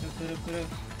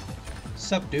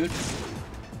 Sup, dude?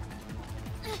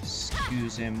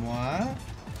 Excusez-moi.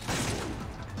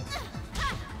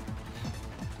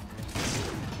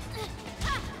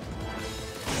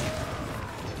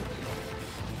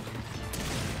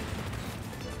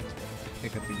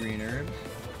 Pick up the green herb.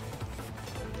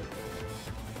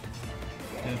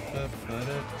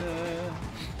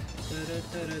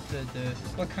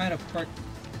 What kind of pork?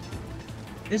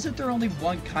 Isn't there only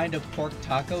one kind of pork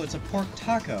taco? It's a pork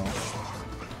taco.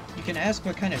 You can ask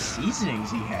what kind of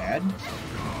seasonings he had.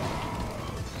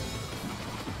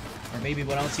 Or maybe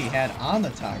what else he had on the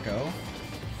taco.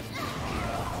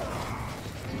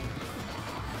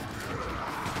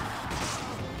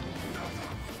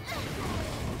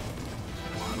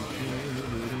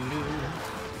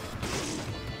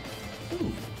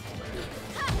 Ooh.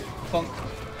 Funk.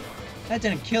 That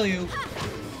didn't kill you.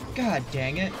 God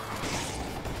dang it.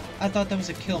 I thought that was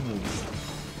a kill move.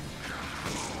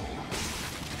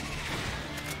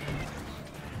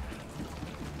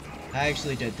 I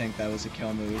actually did think that was a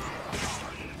kill move.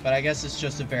 But I guess it's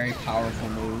just a very powerful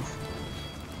move.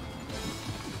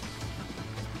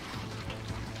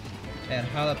 And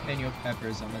jalapeno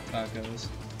peppers on the tacos.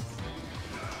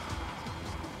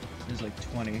 There's like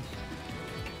 20.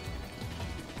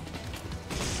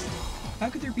 How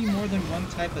could there be more than one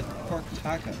type of pork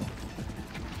taco?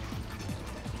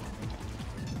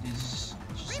 You just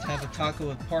have a taco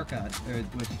with pork on, or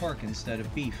with pork instead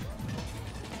of beef.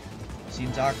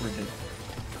 Seems awkward to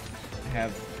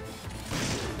have.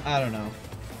 I don't know.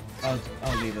 I'll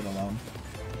leave it alone.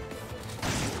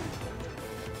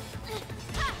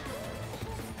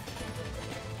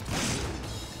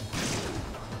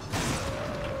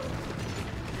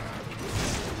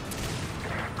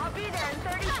 I'll be there in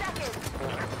 30 seconds.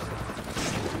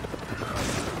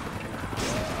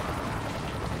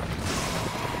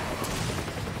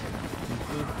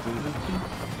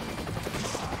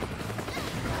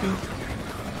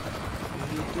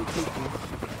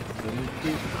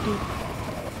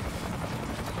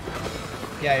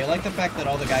 Yeah, you like the fact that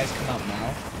all the guys come out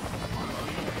now?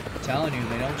 I'm telling you,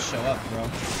 they don't show up, bro.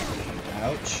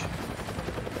 Ouch.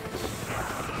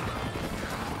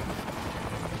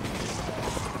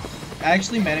 I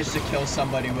actually managed to kill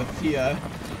somebody with the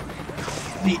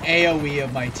AoE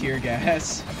of my tear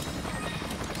gas.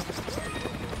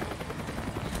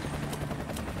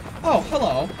 Oh,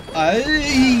 hello.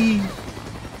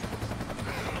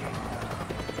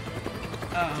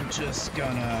 I'm just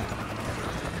gonna...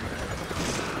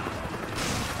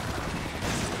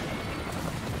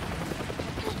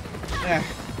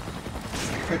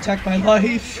 protect my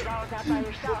life.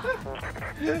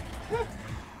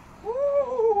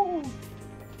 Woo!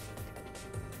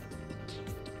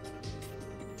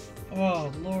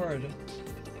 Oh, Lord.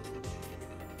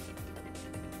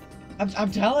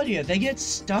 I'm telling you, they get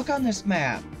stuck on this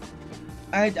map.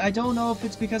 I don't know if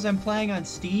it's because I'm playing on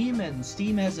Steam, and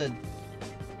Steam has a...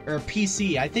 or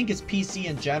PC. I think it's PC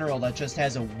in general that just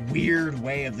has a weird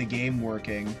way of the game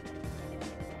working.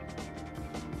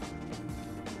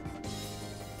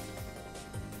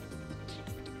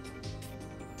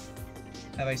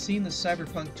 Have I seen the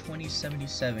Cyberpunk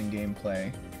 2077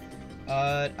 gameplay?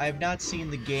 I've not seen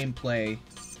the gameplay.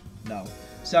 No.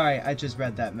 Sorry, I just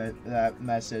read that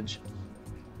message.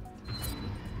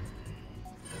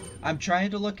 I'm trying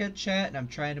to look at chat, and I'm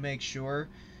trying to make sure,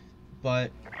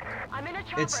 but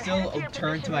it's still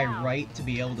turned to my right to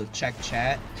be able to check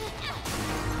chat,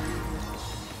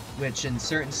 which in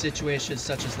certain situations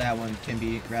such as that one can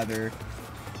be rather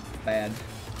bad.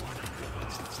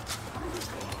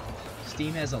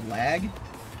 Steam has a lag?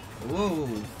 Whoa.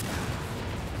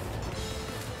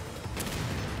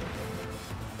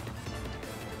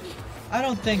 I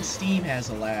don't think Steam has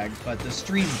a lag, but the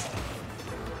stream...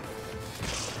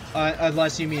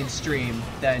 unless you mean stream,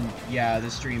 then yeah,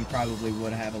 the stream probably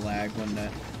would have a lag, wouldn't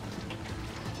it?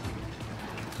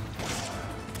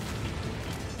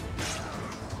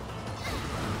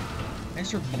 Thanks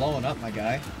for blowing up, my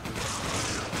guy.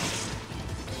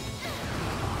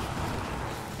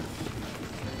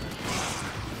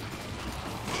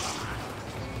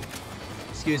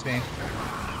 Excuse me.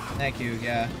 Thank you,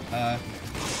 yeah.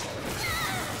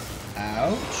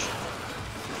 Ouch.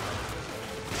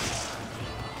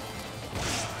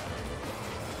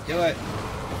 Do it.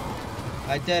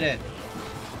 I did it.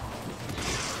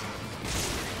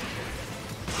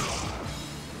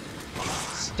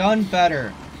 Stun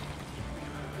better.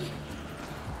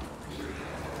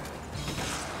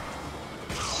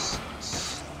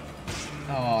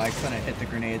 Oh, I couldn't hit the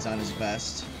grenades on his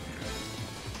vest.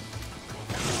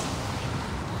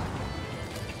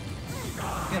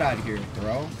 Get out of here,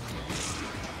 bro.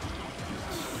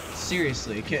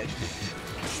 Seriously, get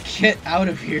out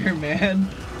of here, man.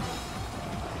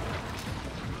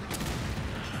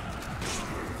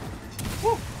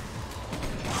 Woo.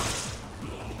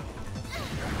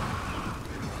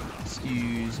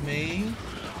 Excuse me.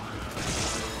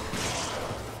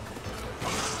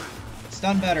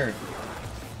 Stun better.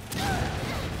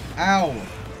 Ow.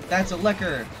 That's a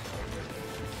liquor.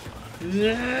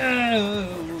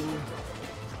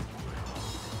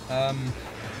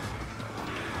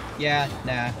 Yeah,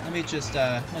 nah. Let me just,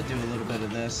 I'm gonna do a little bit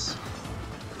of this.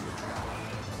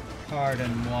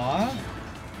 Pardon-moi.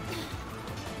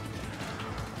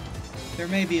 There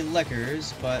may be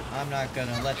liquors, but I'm not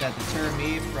gonna let that deter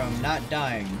me from not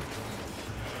dying.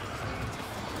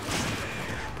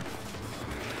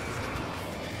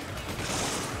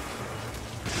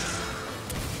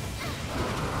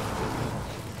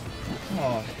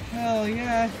 Oh, hell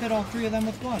yeah, I hit all three of them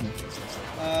with one.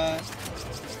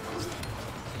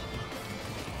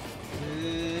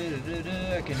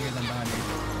 I can hear them behind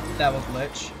me. That was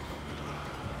glitch.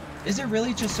 Is it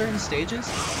really just certain stages?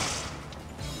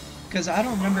 Because I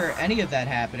don't remember any of that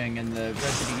happening in the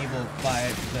Resident Evil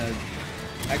 5, the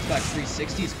Xbox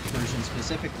 360's version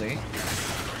specifically.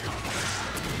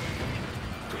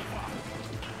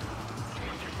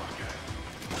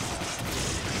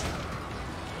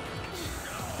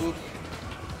 Oop.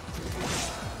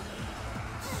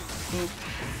 Oop.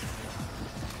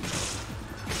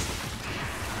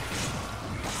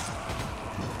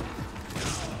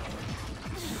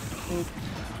 Oop.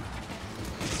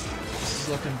 This is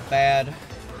looking bad.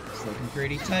 It's looking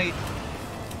pretty tight.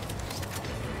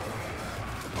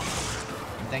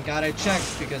 And thank God I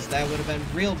checked, because that would have been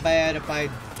real bad if I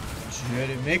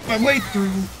didn't make my way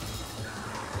through.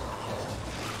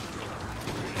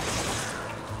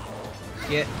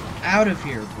 Get out of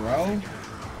here, bro.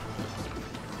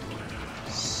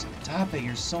 Stop it,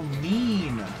 you're so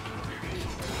mean.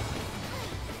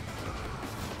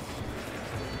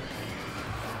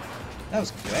 That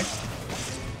was quick.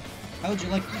 How would you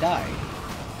like to die?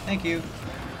 Thank you.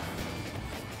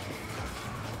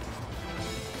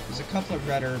 There's a couple of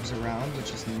red herbs around,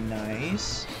 which is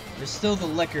nice. There's still the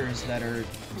liquors that are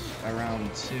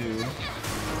around, too.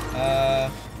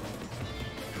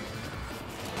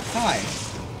 Hi.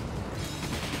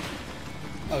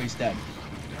 Oh, he's dead.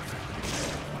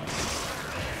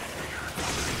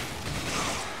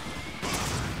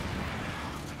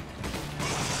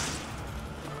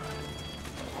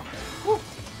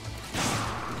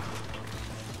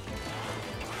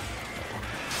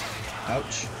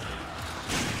 Ouch.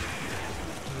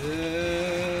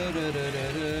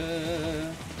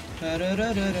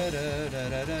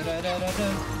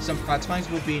 Some proc mines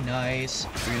would be nice.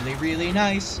 Really, really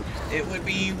nice. It would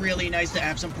be really nice to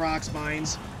have some proc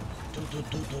mines.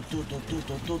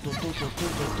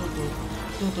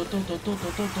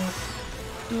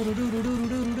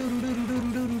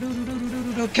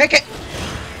 Kick it!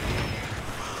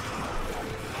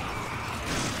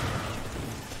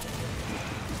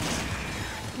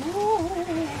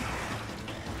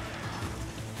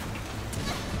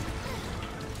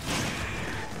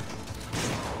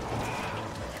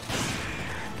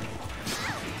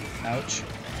 Ouch.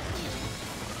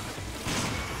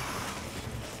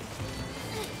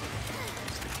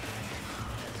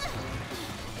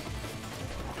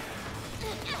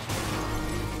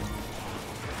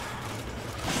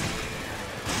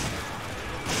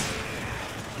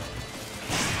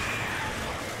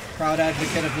 Proud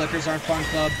advocate of Liquors Aren't Fun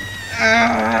Club.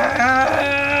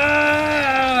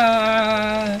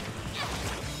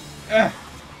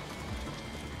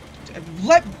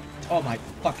 Let... Oh my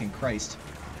fucking Christ.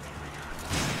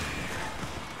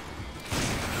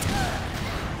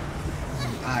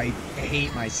 I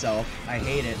hate myself. I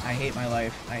hate it. I hate my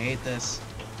life. I hate this.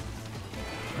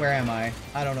 Where am I?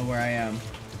 I don't know where I am.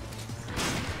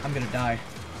 I'm gonna die.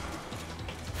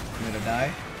 I'm gonna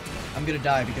die. I'm gonna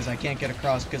die because I can't get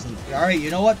across because of... Alright, you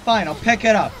know what? Fine, I'll pick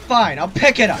it up. Fine, I'll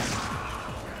pick it up.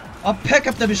 I'll pick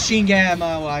up the machine gun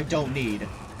ammo I don't need.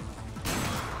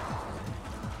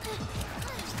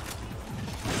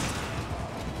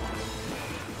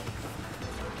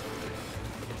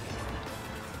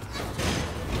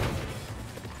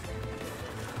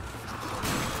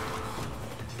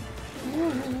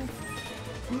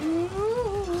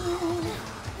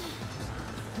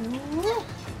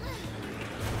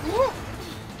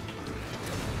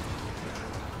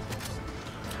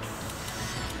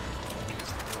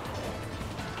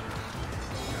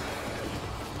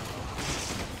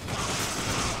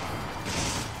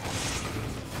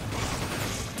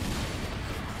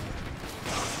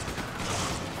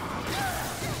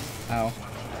 Ow.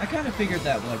 I kind of figured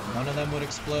that, like, one of them would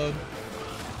explode.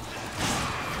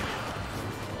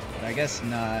 But I guess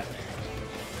not.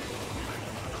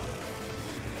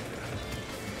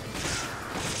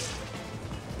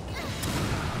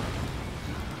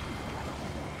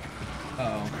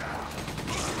 Uh-oh.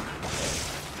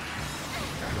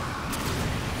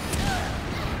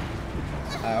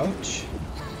 Ouch.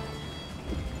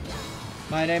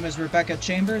 My name is Rebecca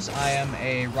Chambers. I am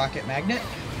a rocket magnet.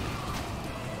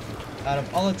 Out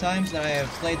of all the times that I have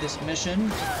played this mission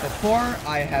before,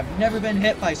 I have never been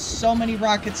hit by so many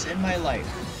rockets in my life.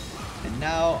 And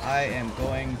now I am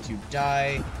going to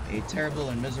die a terrible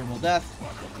and miserable death.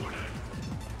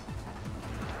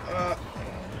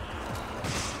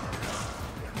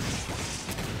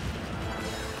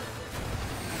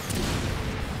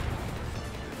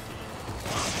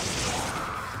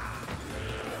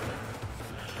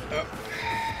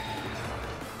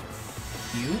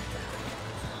 You?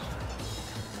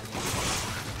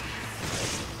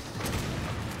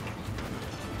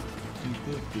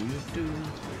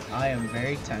 I am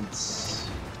very tense.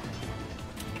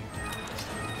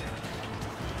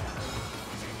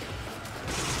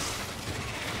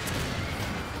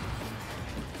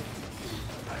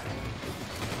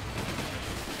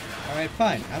 Alright,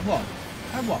 fine. I won't.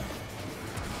 I won't.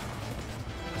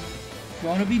 If you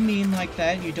want to be mean like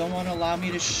that, you don't want to allow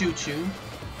me to shoot you,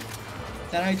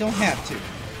 then I don't have to.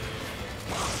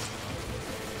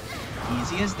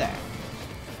 Easy as that.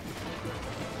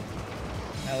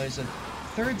 Now there's a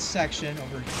third section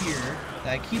over here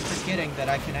that I keep forgetting that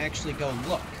I can actually go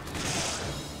look.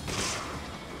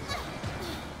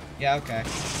 Yeah, okay.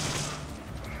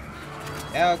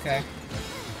 Yeah, okay.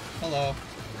 Hello.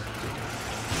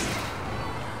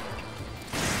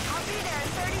 I'll be there in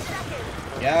 30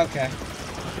 seconds. Yeah, okay.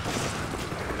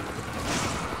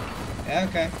 Yeah,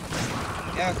 okay.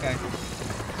 Yeah, okay.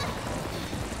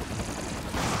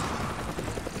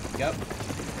 Yep.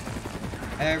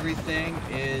 Everything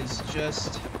is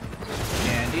just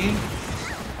dandy.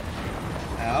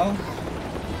 Ow.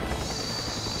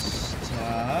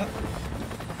 Stop.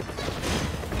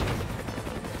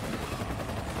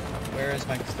 Where is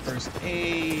my first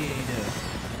aid?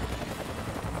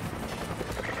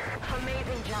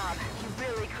 Amazing job. You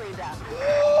really cleaned up.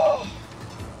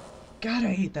 God,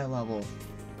 I hate that level.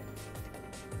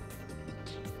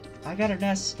 I got a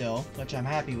nest still, which I'm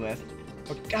happy with.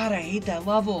 But God, I hate that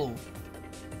level.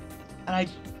 And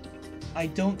I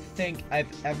don't think I've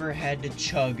ever had to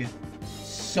chug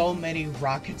so many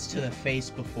rockets to the face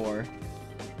before.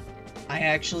 I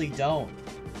actually don't.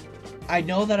 I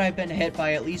know that I've been hit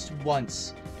by at least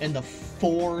once in the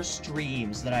 4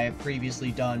 streams that I have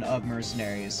previously done of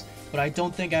Mercenaries. But I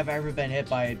don't think I've ever been hit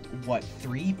by, what,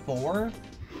 3, 4?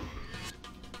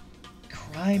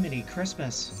 Criminy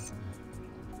Christmas.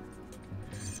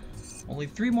 Only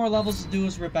 3 more levels to do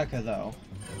as Rebecca, though.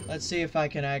 Let's see if I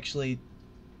can actually...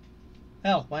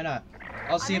 Hell, why not?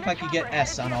 I'll see if I can get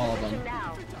S on all of them.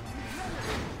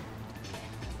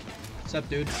 What's up,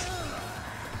 dude?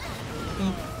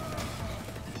 Boop.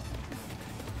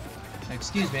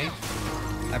 Excuse me.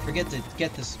 I forget to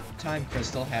get this time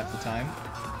crystal half the time.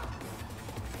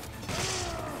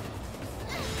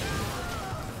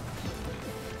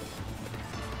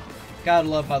 Gotta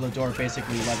love how the door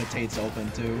basically levitates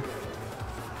open, too.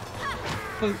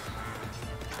 Boop.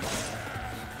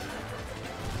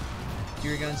 Do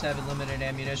your guns have unlimited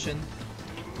ammunition?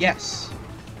 Yes.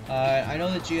 I know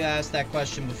that you asked that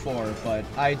question before, but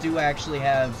I do actually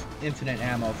have infinite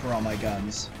ammo for all my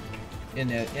guns. In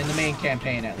the main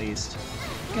campaign, at least.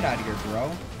 Get out of here,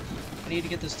 bro. I need to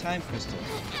get this time crystal.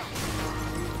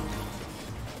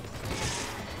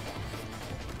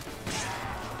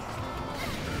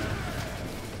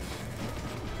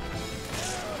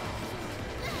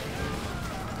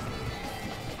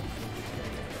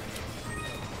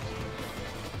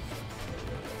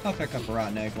 I'll pick up a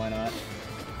rotten egg, why not?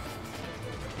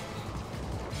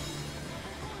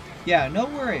 Yeah, no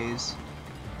worries.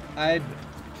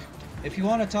 If you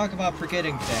want to talk about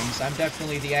forgetting things, I'm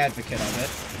definitely the advocate of it.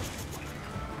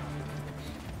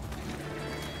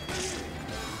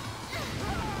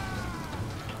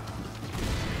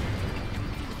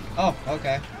 Oh,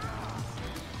 okay.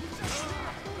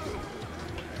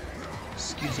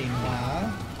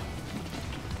 Excusez-moi.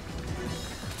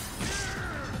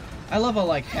 I love how,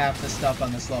 like, half the stuff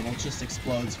on this level just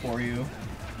explodes for you.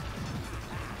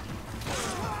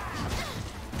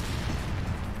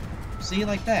 See,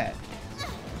 like that.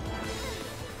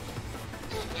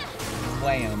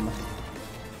 Wham.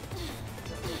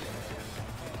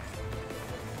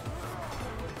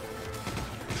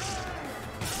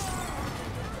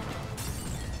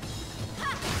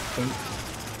 Boop.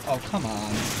 Oh, come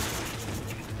on.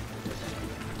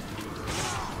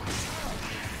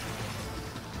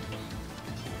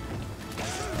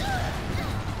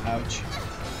 Ouch.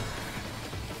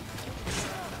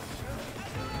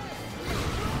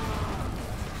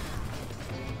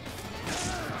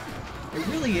 It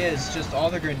really is just all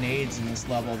the grenades in this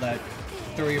level that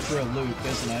throw you for a loop,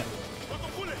 isn't it?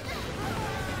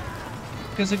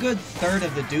 Because a good third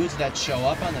of the dudes that show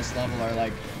up on this level are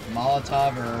like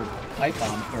Molotov or pipe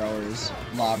bomb throwers,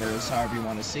 lobbers, however you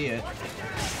want to see it.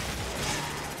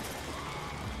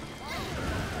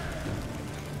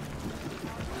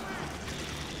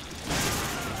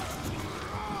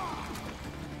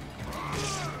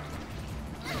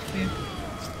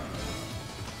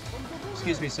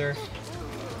 Excuse me, sir.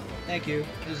 Thank you.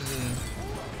 This is a...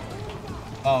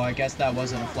 Oh, I guess that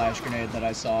wasn't a flash grenade that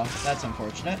I saw. That's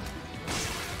unfortunate.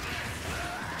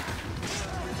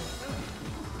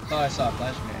 Oh, I saw a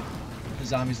flash grenade. The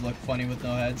zombies look funny with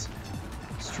no heads.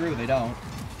 It's true, they don't.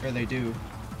 Or they do.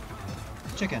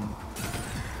 Chicken.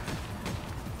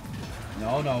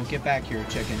 No, no, get back here,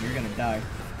 chicken. You're gonna die.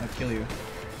 I'll kill you.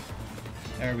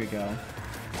 There we go.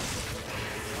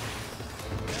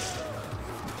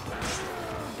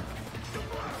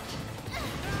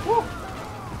 Woo!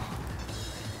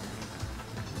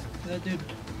 That dude.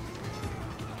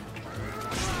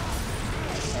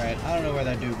 Alright, I don't know where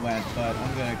that dude went, but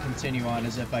I'm gonna continue on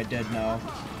as if I did know,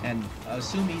 and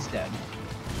assume he's dead.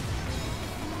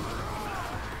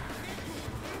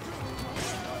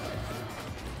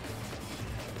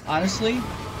 Honestly,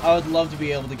 I would love to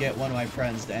be able to get one of my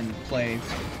friends and play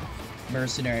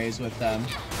Mercenaries with them.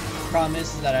 The problem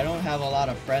is that I don't have a lot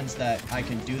of friends that I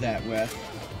can do that with.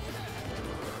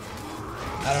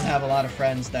 I don't have a lot of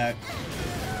friends that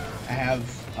have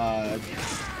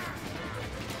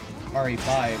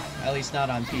RE5, at least not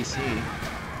on PC.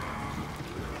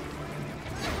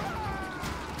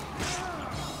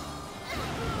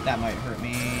 That might hurt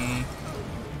me.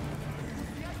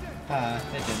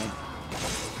 It didn't.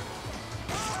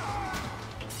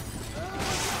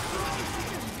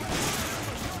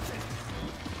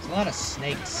 a lot of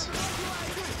snakes.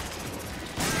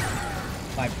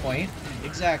 My point?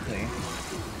 Exactly.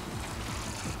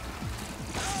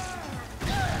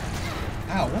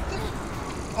 Ow, what the?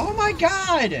 Oh my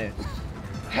god!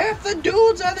 Half the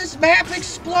dudes on this map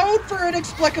explode for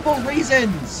inexplicable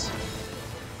reasons!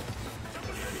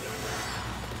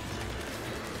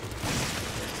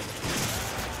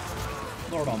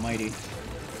 Lord almighty.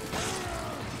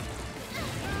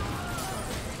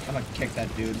 I'm gonna kick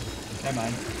that dude. Never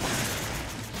mind.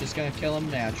 Just gonna kill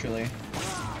him naturally.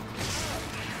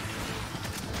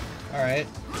 Alright,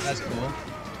 that's cool.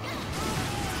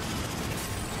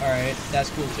 Alright, that's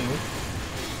cool too.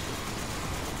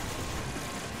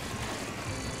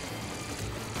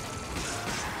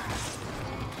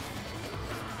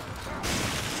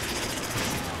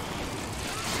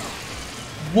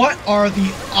 What are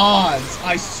the odds?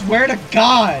 I swear to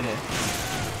God!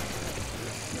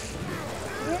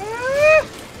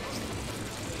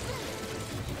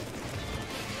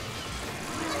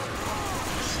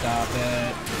 Stop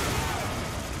it.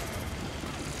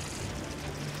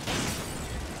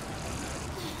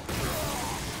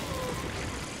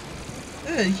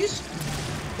 He's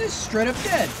straight up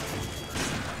dead.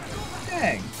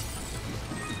 Dang.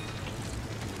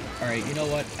 Alright, you know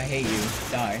what? I hate you.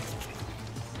 Die.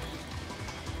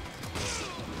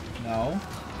 No.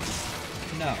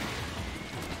 No.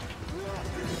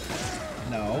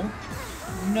 No.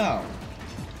 No.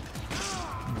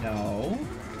 No.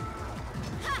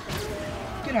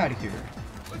 Get out of here.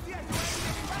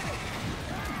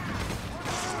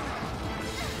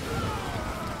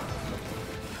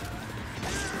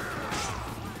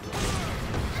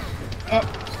 Oh.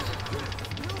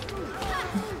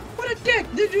 What a dick!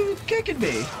 Did you kicking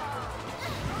me?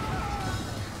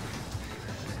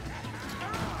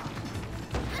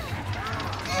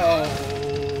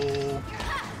 Oh.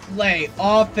 Lay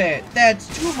off it. That's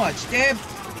too much damage.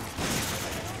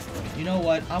 You know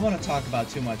what? I want to talk about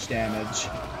too much damage.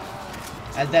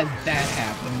 And then that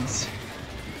happens.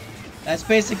 That's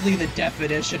basically the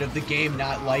definition of the game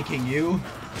not liking you.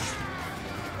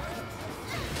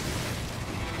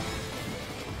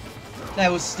 That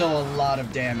was still a lot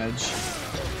of damage.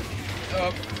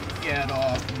 Oh, get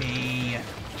off me.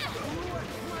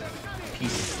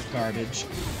 Piece of garbage.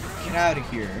 Get out of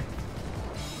here.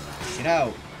 Get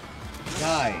out.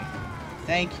 Die.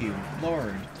 Thank you,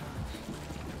 Lord.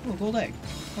 Oh, gold egg.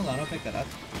 Hold on, I'll pick that up.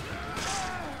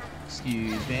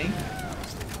 Excuse me.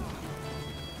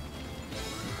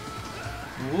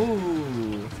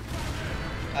 Ooh.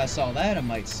 I saw that a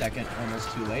might second,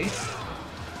 almost too late.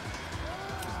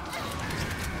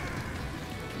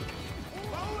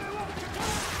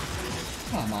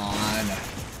 Come on.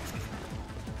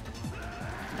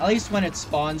 At least when it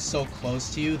spawns so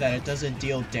close to you that it doesn't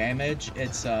deal damage,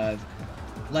 it's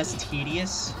less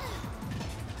tedious.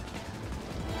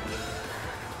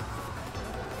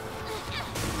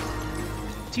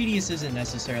 Tedious isn't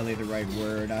necessarily the right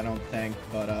word, I don't think,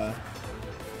 but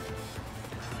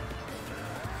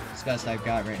it's the best I've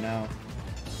got right now.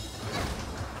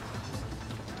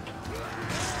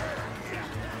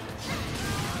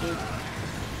 Boop.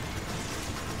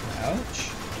 Ouch.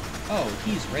 Oh,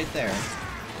 he's right there.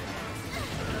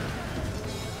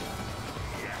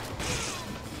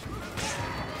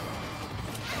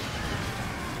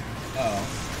 Oh.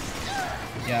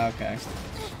 Yeah, okay.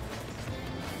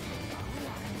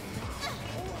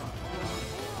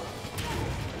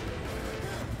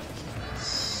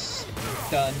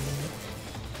 Done.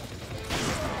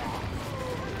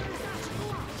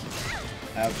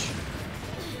 Ouch.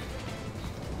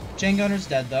 Chain Gunner's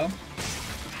dead, though.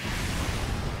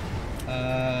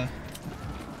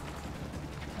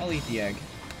 I'll eat the egg.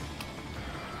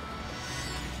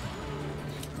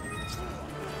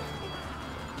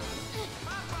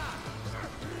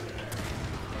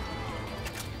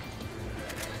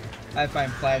 I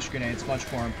find flash grenades much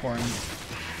more important.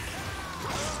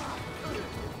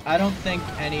 I don't think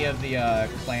any of the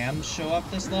clams show up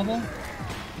this level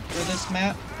for this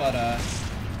map, but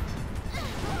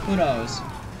who knows?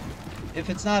 If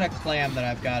it's not a clam, then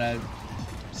I've gotta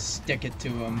stick it to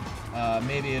him.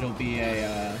 Maybe it'll be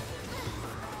a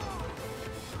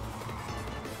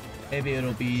maybe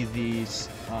it'll be these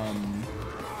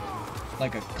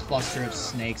like a cluster of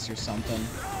snakes or something,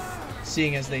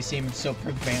 seeing as they seem so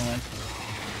prevalent.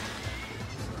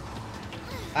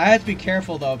 I have to be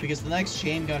careful though, because the next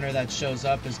chain gunner that shows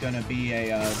up is going to be a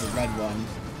the red one,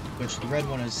 which the red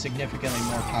one is significantly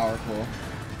more powerful.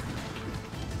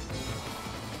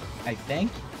 I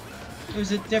think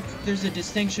there's a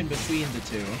distinction between the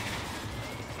two.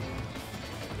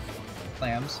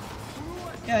 Clams.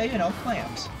 Yeah, you know,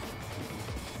 clams.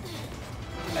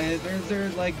 They're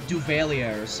like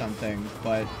Duvalia or something,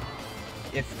 but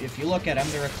if you look at them,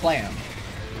 they're a clam.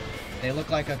 They look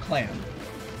like a clam.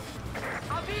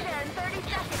 I'll be there in 30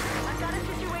 seconds. I've got a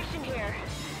situation here.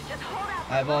 Just hold out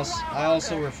for a while I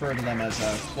also longer. refer to them as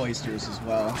cloisters as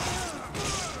well,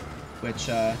 which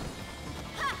I'm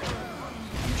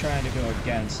trying to go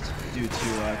against due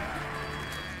to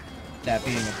that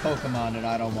being a Pokemon, and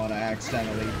I don't want to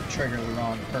accidentally trigger the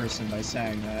wrong person by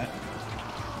saying that.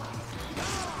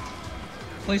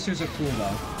 Cloisters are cool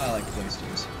though. I like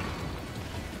cloisters.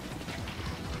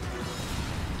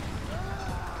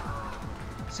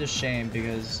 It's a shame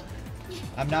because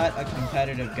I'm not a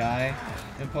competitive guy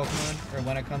in Pokemon, or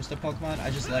when it comes to Pokemon. I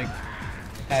just like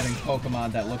having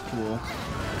Pokemon that look cool.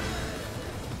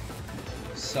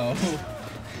 So,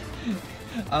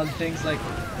 on things like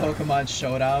Pokemon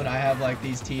Showdown, I have like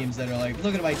these teams that are like,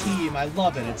 look at my team, I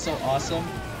love it, it's so awesome.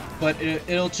 But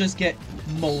it'll just get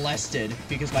molested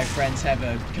because my friends have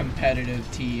a competitive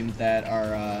team that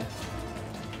are,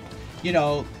 you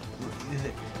know,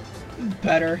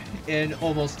 better in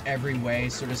almost every way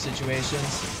sort of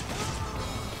situations.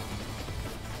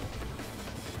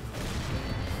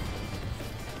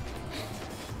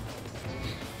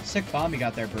 Sick bomb you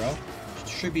got there, bro.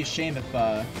 Should be a shame if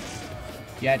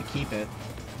you had to keep it.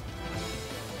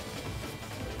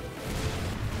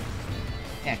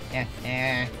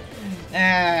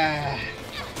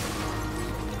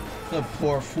 The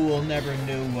poor fool never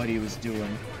knew what he was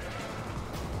doing.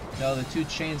 No, the two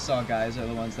chainsaw guys are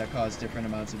the ones that cause different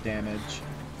amounts of damage.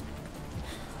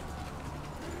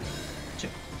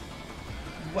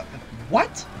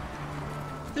 What?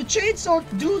 The chainsaw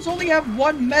dudes only have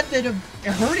one method of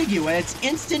hurting you, and it's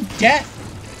instant death.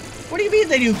 What do you mean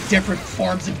they do different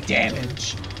forms of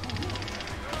damage?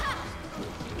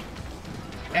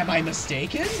 Am I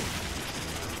mistaken?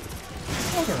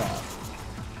 Bugger off.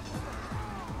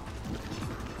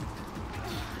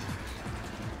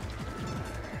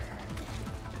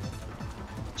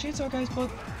 Chainsaw guys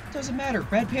both, doesn't matter,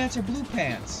 red pants or blue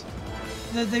pants.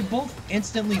 They both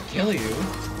instantly kill you.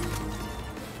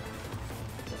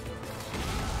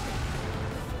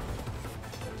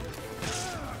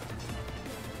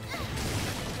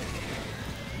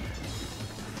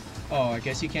 Oh, I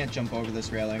guess you can't jump over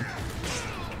this railing.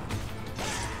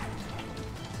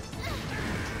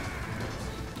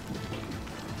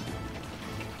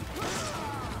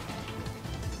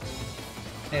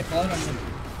 Hey, pull out on him.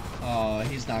 Oh,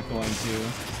 he's not going to.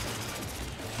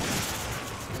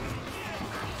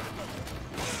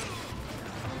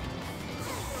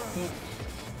 Boop.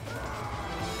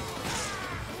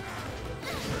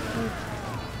 Boop.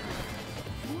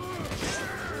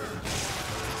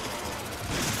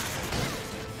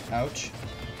 Ouch.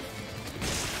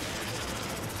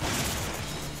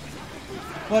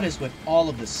 What is with all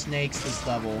of the snakes this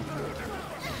level?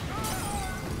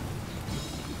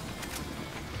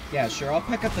 Yeah, sure, I'll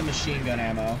pick up the machine gun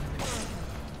ammo.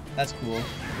 That's cool.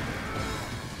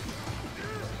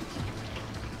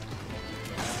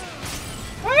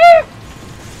 Ah!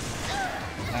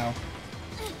 Ow.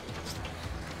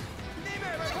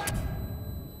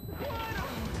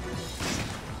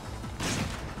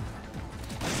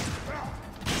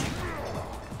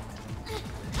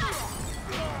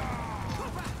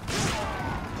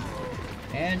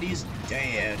 And he's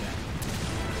dead.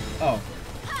 Oh.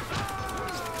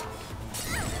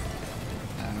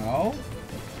 Ow.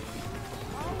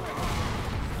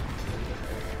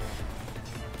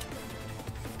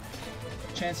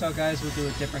 Chainsaw guys will do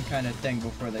a different kind of thing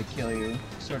before they kill you.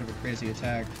 Sort of a crazy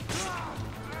attack.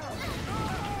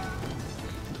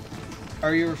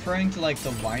 Are you referring to like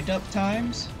the wind-up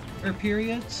times? Or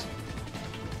periods?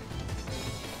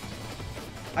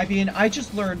 I mean, I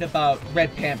just learned about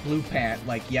red pant, blue pant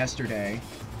like yesterday.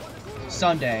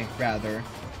 Sunday, rather.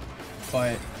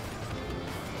 But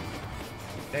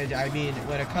I mean,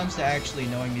 when it comes to actually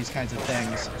knowing these kinds of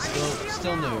things,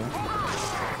 still new.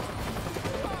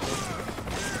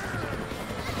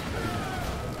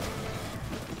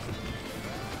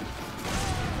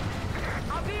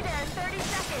 I'll be there in 30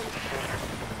 seconds.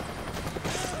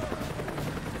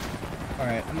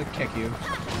 Alright, I'm gonna kick you.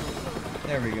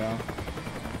 There we go.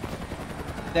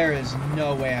 There is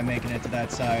no way I'm making it to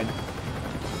that side.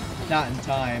 Not in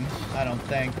time, I don't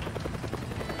think.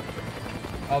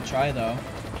 I'll try though.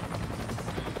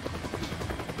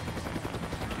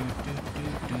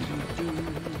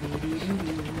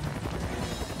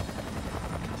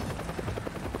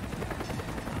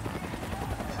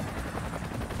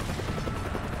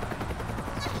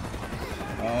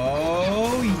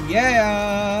 Oh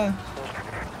yeah!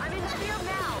 I'm in the field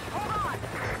now. Hold on.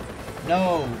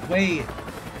 No, wait.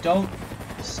 Don't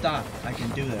Stop. I can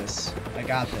do this. I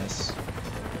got this.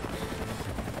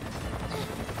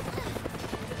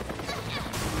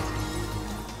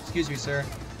 Excuse me, sir.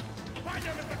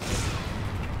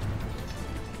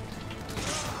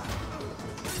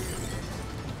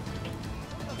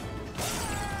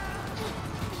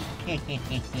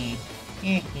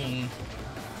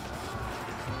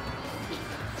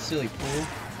 Silly fool.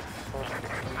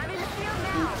 I'm in the field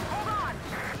now. Hold on.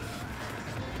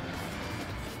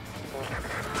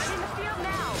 I'm in the field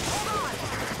now. Hold on.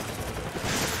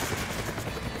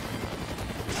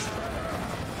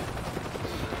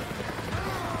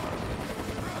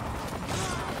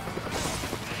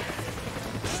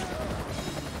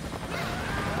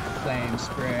 Flame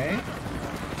spray.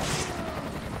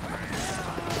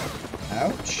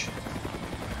 Ouch.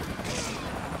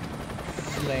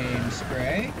 Flame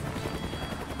spray.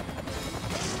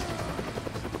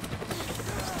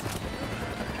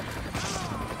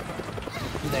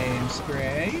 Flame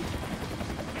spray.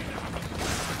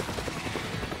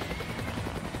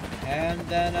 And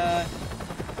then,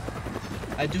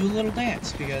 I do a little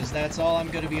dance, because that's all I'm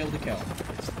gonna be able to kill.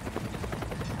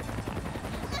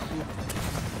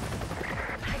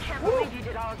 I can't believe you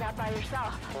did all of that by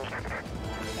yourself.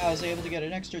 I was able to get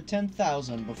an extra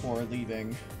 10,000 before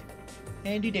leaving.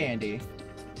 Handy dandy.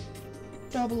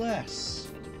 Double S.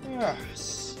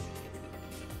 Yes.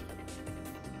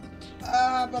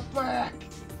 Ah, my back!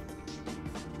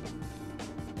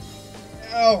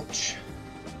 Ouch!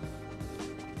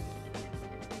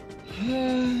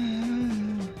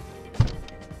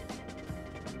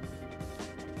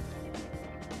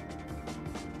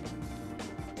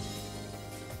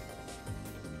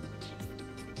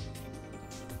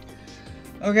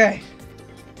 Okay.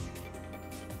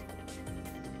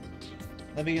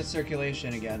 Let me get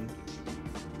circulation again.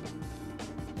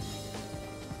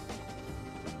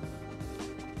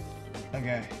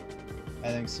 Okay. I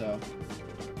think so.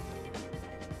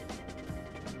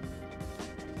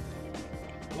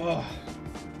 Ugh.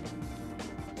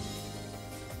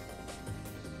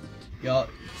 Y'all,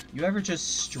 you ever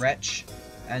just stretch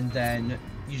and then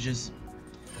you just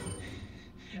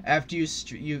after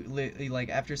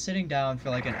after sitting down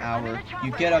for like an hour,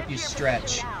 you get up, you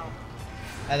stretch,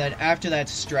 and then after that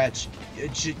stretch, you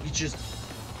just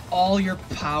all your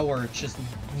power just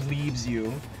leaves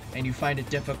you, and you find it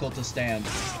difficult to stand.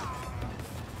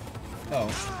 Oh,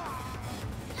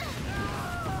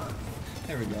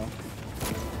 there we go.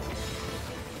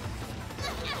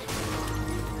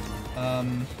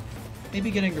 Maybe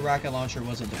getting the rocket launcher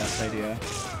wasn't the best idea.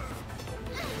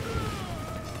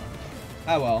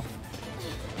 Ah well.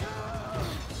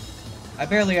 I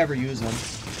barely ever use them,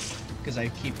 because I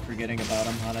keep forgetting about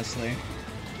them, honestly.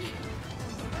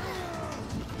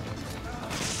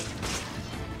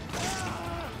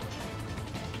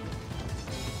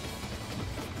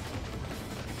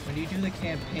 When you do the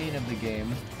campaign of the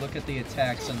game, look at the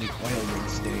attacks on the oil rig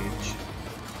stage.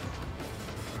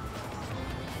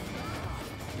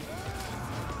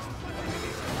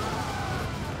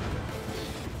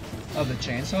 Oh, the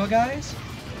chainsaw guys?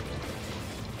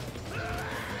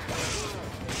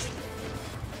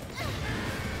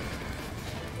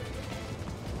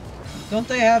 Don't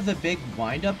they have the big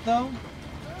wind-up, though?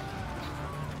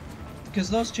 Because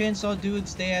those chainsaw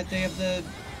dudes, they have the...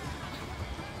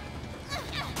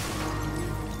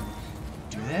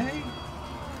 Do they?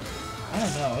 I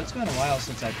don't know. It's been a while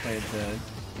since I played the...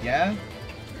 Yeah?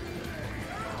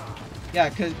 Yeah,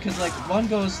 cause like, one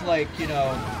goes, like, you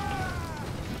know...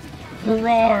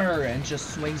 Roar! And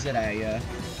just swings it at you.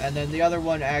 And then the other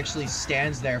one actually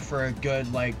stands there for a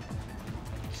good, like,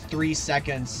 3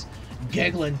 seconds,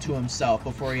 giggling to himself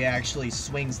before he actually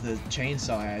swings the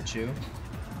chainsaw at you.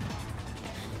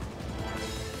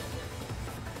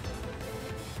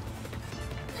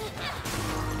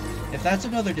 If that's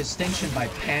another distinction by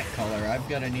pant color, I'm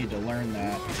gonna need to learn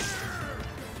that.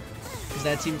 Because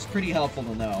that seems pretty helpful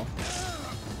to know.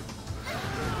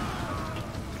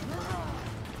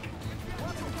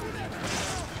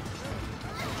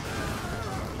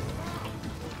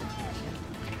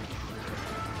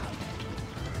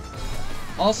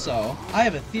 Also, I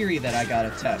have a theory that I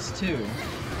gotta test, too.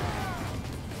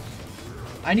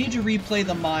 I need to replay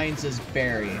the mines as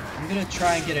Barry. I'm gonna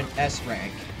try and get an S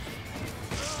rank.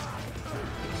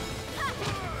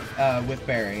 With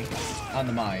Barry on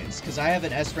the mines. Because I have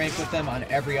an S rank with them on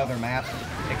every other map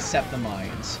except the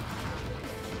mines.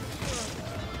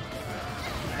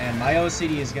 And my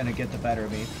OCD is gonna get the better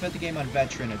of me. If I put the game on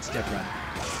Veteran, it's different.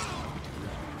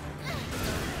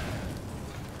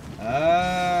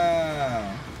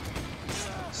 Oh.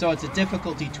 So it's a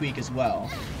difficulty tweak as well.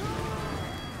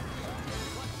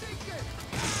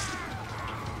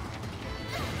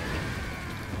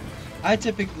 I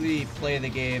typically play the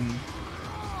game,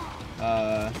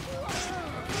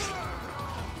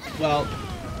 well,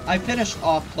 I finished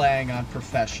off playing on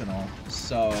professional,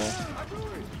 so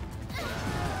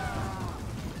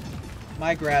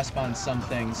my grasp on some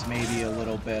things may be a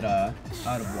little bit, out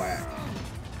of whack.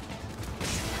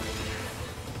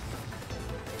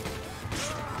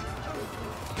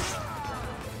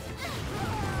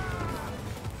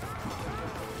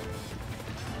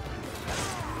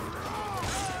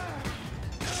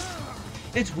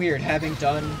 It's weird having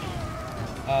done,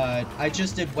 I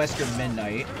just did Western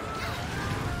Midnight,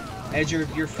 and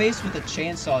you're faced with a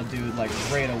chainsaw dude, like,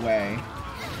 right away.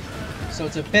 So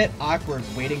it's a bit awkward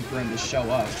waiting for him to show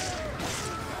up.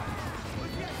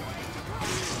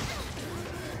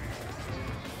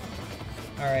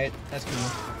 Alright, that's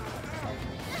cool.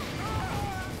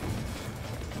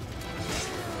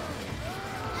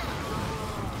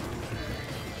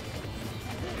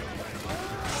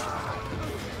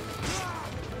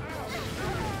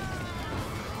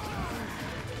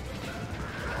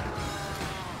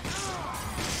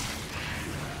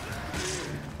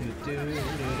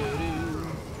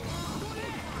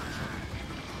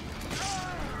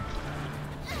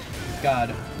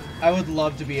 God, I would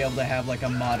love to be able to have like a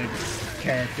modded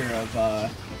character of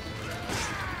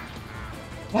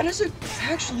why does it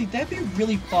actually, that'd be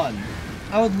really fun.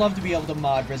 I would love to be able to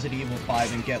mod Resident Evil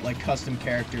 5 and get like custom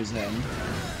characters in.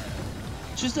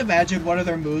 Just imagine one of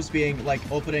their moves being like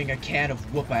opening a can of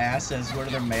whoop ass as one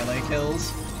of their melee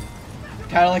kills.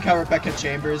 Kinda like how Rebecca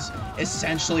Chambers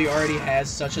essentially already has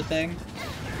such a thing.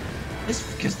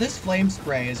 Because this flame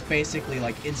spray is basically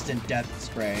like instant death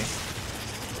spray.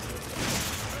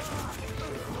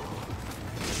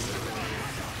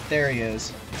 There he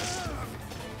is.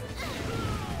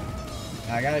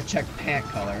 I gotta check pant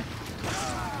color.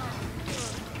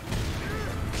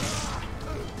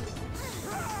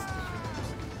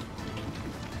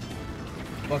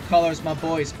 What color's my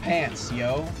boy's pants,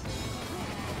 yo?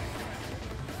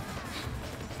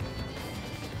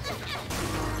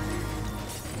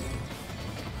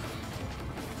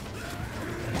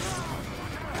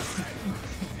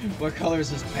 What color's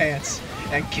his pants?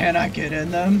 And can I get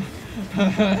in them?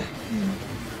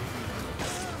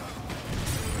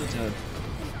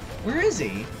 Where is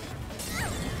he?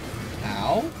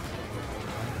 Ow?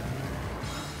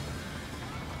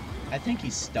 I think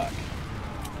he's stuck.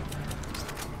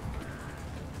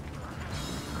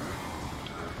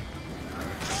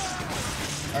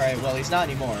 Alright, well, he's not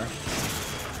anymore.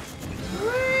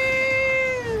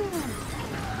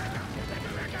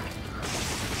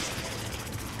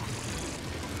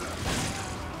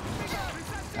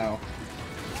 Ow.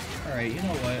 Alright, you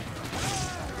know what?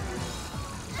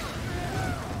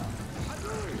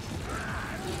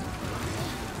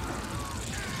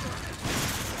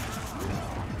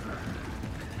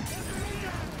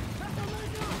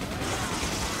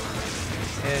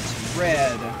 It's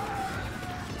red.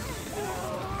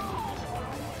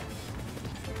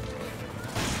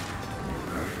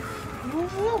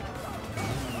 Woo-woo.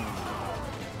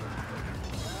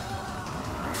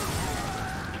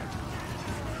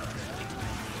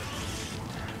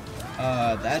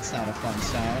 That's not a fun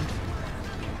sound.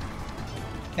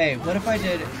 Hey, what if I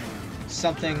did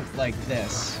something like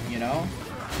this, you know?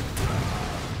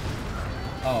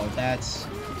 Oh, that's...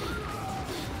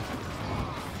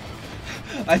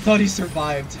 I thought he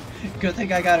survived. Good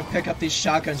thing I gotta pick up these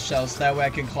shotgun shells, that way I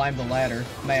can climb the ladder.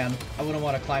 Man, I wouldn't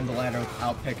want to climb the ladder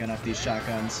without picking up these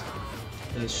shotguns.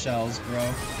 The shells, bro.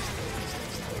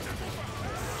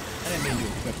 I didn't mean to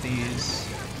equip these.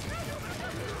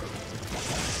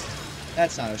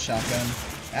 That's not a shotgun.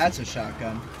 That's a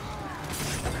shotgun.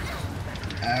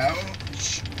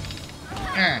 Ouch.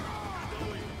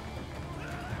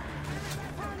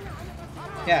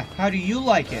 Yeah, how do you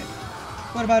like it?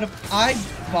 What about if I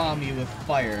bomb you with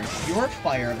fire? Your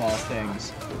fire of all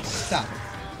things. Stop it.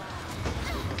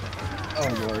 Oh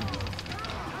lord.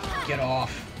 Get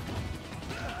off.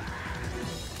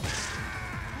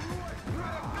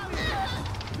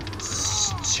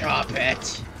 Stop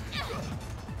it.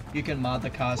 You can mod the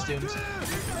costumes.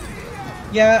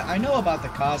 Yeah, I know about the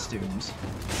costumes.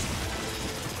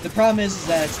 The problem is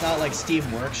that it's not like Steam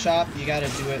Workshop. You gotta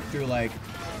do it through like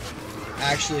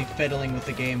actually fiddling with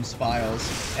the game's files,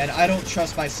 and I don't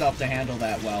trust myself to handle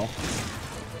that well.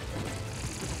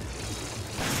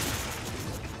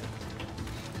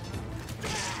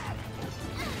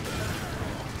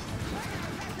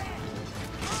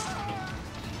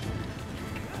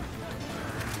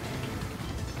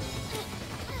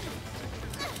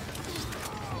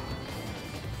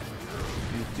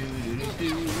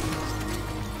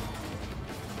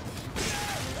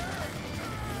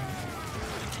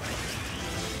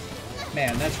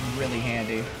 Man, that's really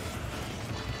handy.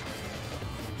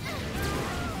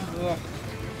 Ugh.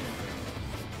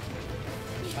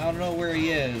 I don't know where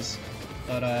he is,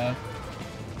 but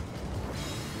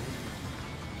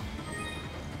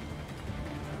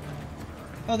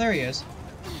oh, there he is.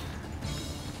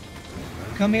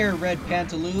 Come here, red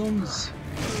pantaloons.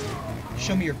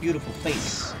 Show me your beautiful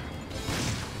face.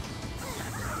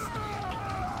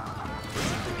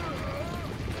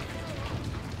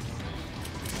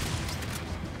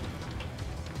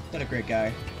 What a great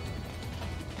guy.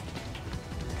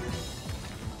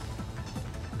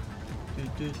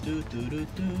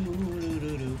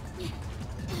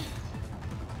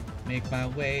 Make my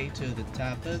way to the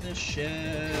top of the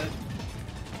ship.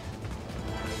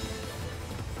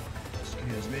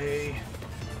 Excuse me.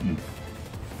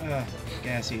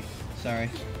 Gassy. Sorry.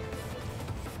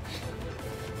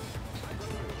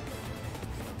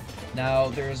 Now,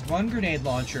 there's one grenade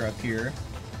launcher up here.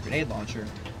 Grenade launcher.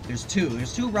 There's two.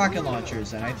 There's two rocket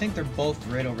launchers, and I think they're both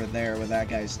right over there where that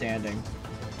guy's standing.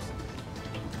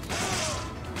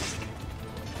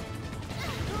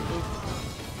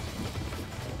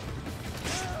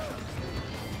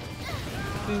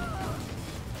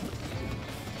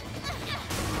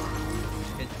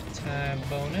 Hit the time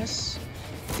bonus.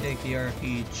 Take the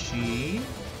RPG.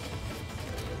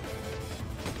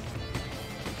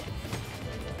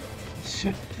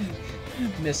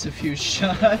 Miss a few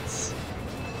shots.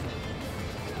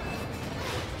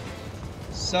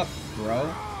 Sup,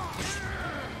 bro?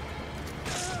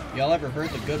 Y'all ever heard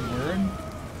the good word?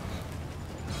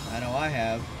 I know I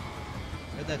have.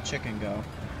 Where'd that chicken go?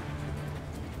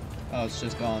 Oh, it's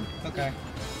just gone. Okay.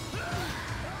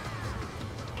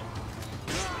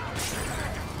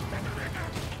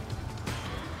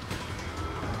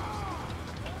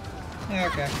 Yeah,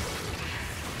 okay.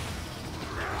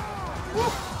 Woo!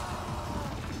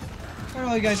 Where did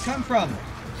all you guys come from?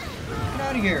 Get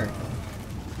out of here.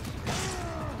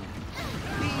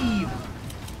 Leave.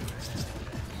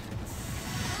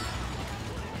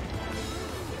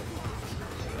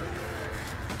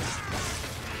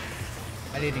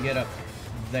 I need to get up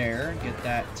there, get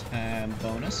that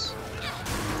bonus.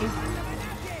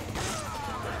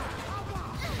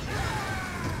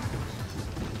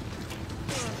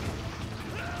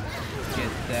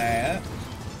 Get that.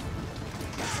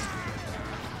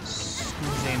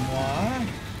 Excusez-moi.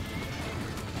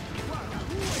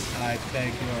 I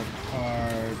beg your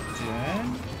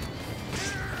pardon.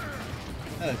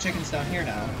 Oh, the chicken's down here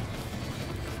now.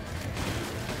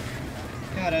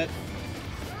 Got it.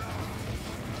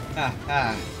 Ha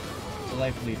ha.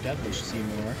 Delightfully devilish,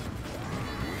 Seymour.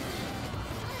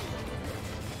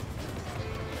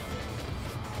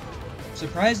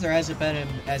 Surprised there hasn't been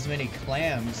as many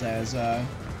clams as I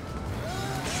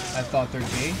thought there'd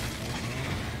be.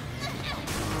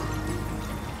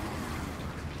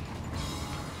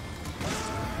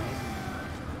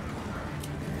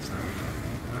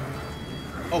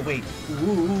 Oh wait.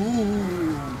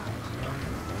 Ooh.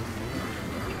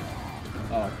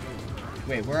 Oh.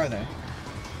 Wait, where are they?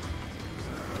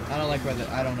 I don't like where they,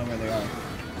 I don't know where they are.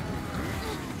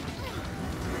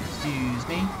 Excuse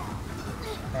me.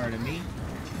 Pardon me.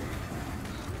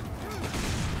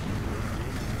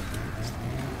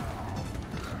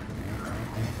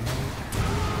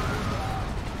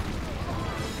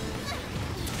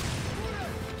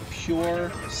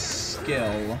 Pure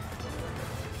skill.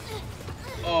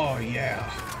 Oh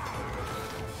yeah.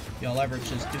 Y'all ever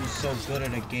just do so good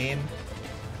at a game?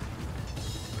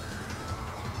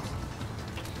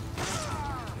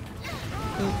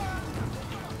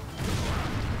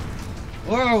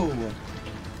 Whoa!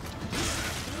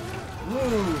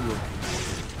 Whoa!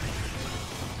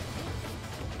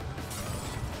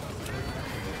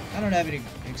 I don't have any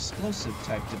explosive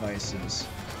type devices.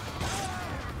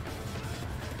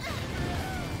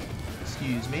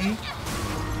 Excuse me.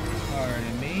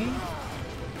 Pardon me.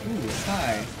 Ooh,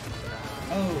 hi.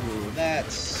 Oh,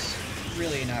 that's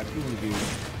really not cool of you.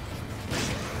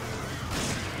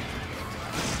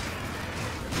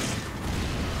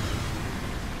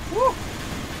 Woo!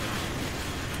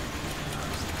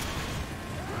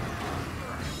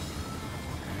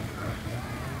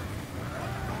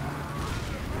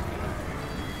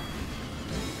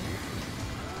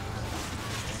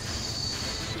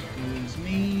 Excuse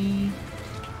me.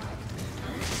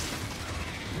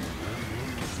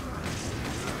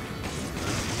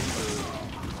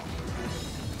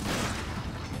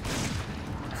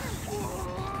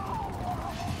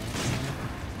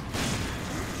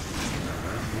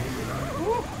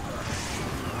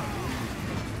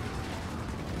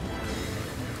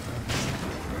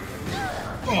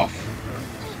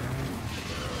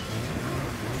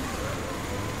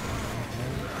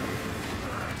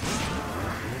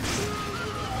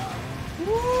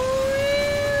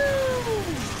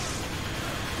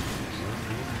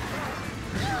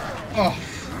 Oh.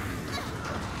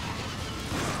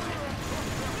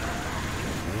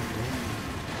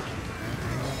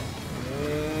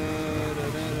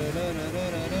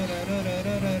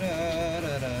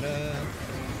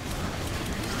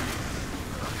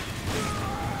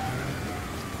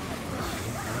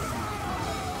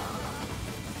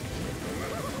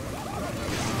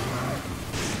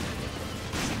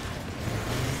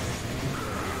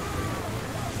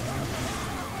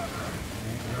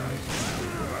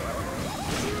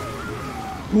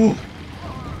 Ooh.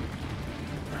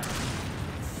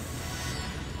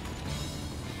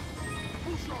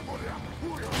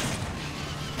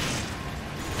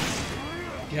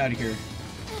 Get out of here,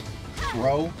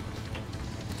 bro.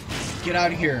 Get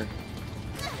out of here,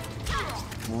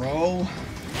 bro.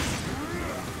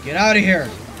 Get out of here,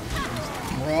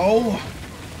 bro.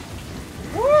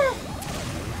 Woo.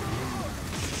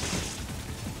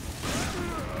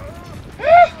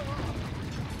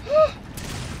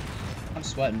 I'm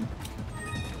sweating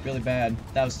really bad.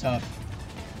 That was tough.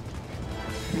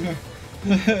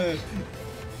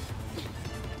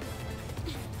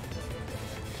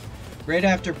 Right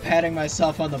after patting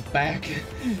myself on the back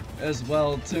as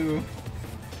well, too.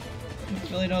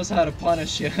 Really knows how to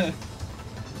punish you.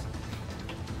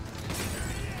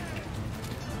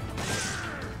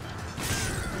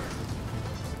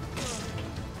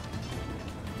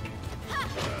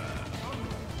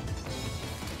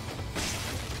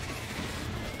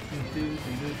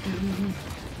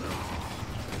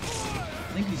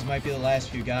 I think these might be the last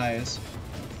few guys.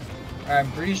 Or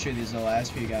I'm pretty sure these are the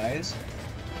last few guys.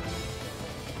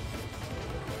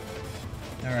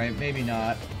 Alright, maybe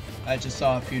not. I just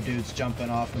saw a few dudes jumping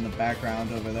off in the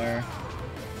background over there.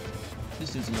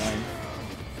 This dude's annoying.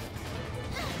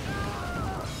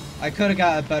 I could have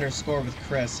got a better score with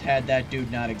Chris had that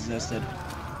dude not existed.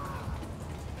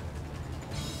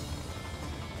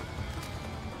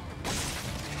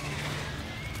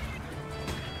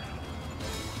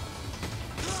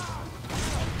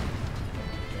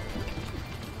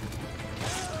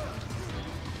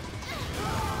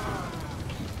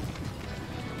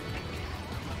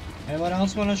 Anyone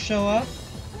else want to show up?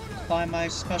 Climb my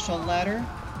special ladder?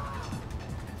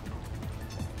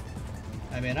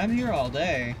 I mean, I'm here all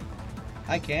day.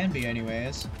 I can be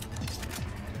anyways.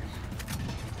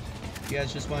 You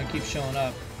guys just want to keep showing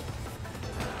up.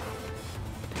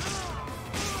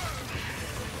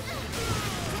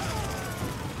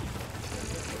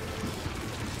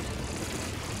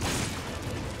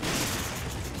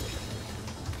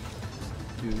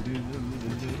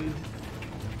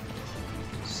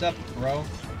 What's up, bro?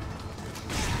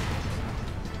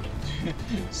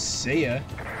 See ya.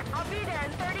 I'll be there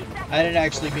in 30 seconds. I didn't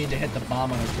actually mean to hit the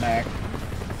bomb on his back.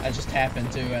 I just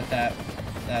happened to at that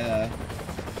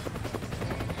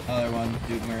other one,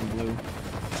 dude wearing blue.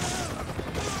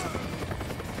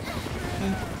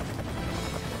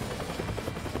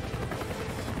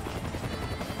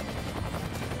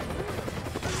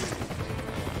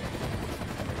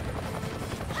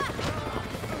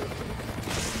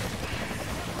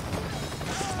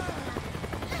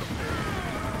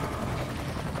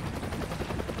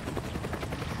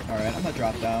 Alright, I'm gonna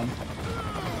drop down.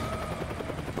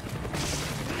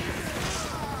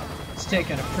 It's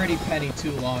taken a pretty penny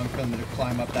too long for them to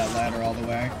climb up that ladder all the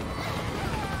way.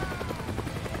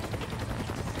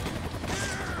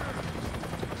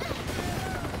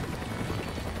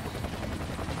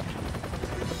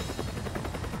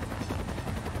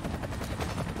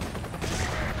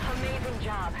 Amazing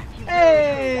job. You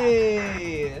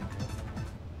Hey!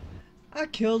 I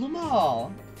killed them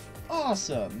all.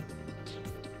 Awesome.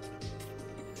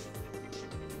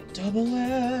 Double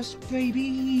S,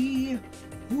 baby!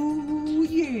 Ooh,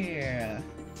 yeah!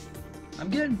 I'm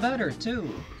getting better, too.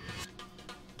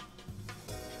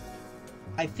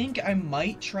 I think I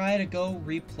might try to go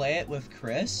replay it with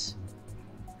Chris.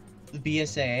 The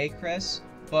BSAA Chris.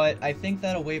 But I think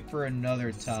that'll wait for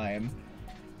another time.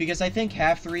 Because I think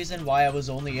half the reason why I was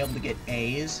only able to get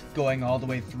A's going all the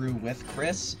way through with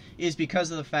Chris is because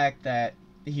of the fact that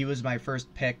he was my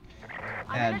first pick.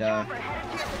 And,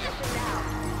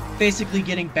 basically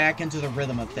getting back into the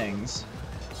rhythm of things.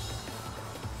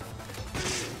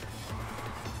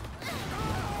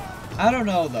 I don't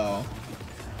know though.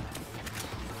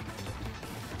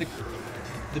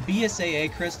 The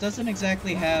BSAA Chris doesn't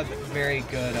exactly have very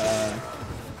good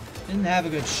didn't have a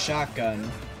good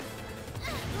shotgun.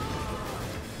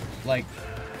 Like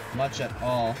much at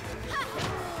all.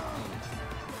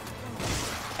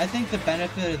 I think the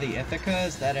benefit of the Ithaca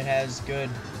is that it has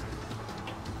good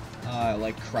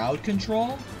like crowd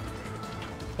control,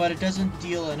 but it doesn't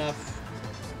deal enough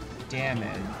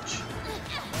damage.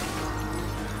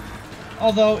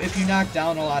 Although, if you knock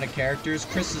down a lot of characters,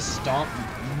 Chris's stomp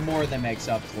more than makes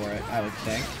up for it, I would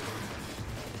think.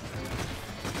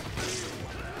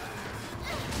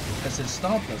 Because his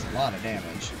stomp does a lot of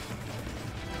damage.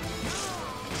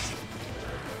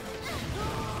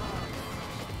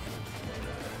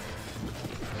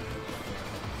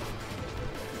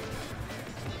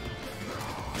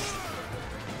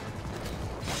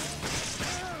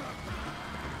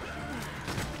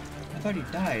 I thought he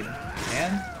died,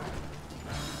 man.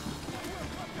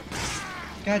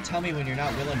 You gotta tell me when you're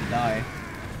not willing to die.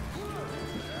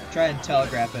 Try and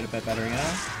telegraph it a bit better, you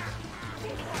know?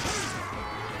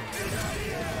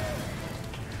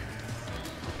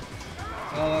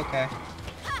 Oh, okay.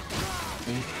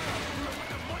 Oof.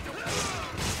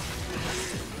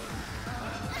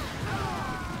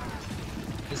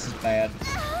 This is bad.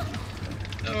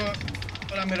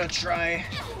 But I'm gonna try.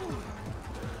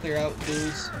 Clear out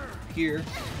dudes here.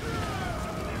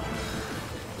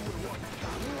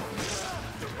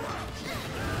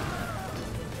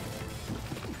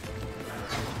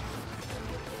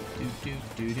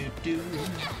 Do.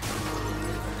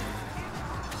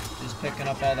 Just picking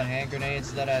up all the hand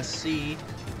grenades that I see.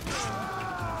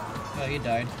 Oh, he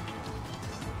died.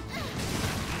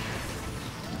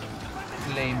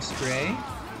 Flame spray.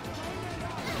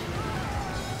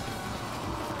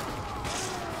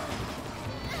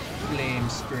 Flame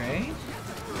spray.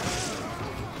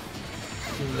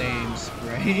 Flame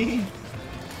spray.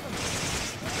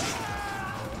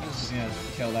 I'm just gonna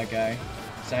kill that guy.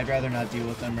 So I'd rather not deal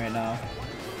with them right now.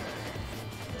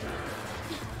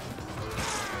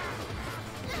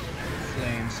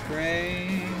 Flame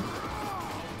spray.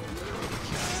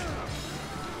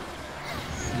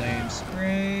 Flame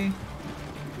spray.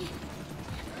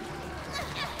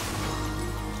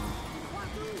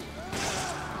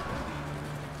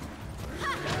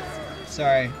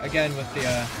 Sorry, again with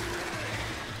the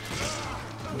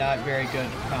not very good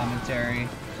commentary.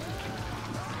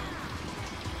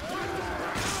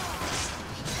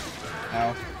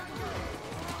 Ow.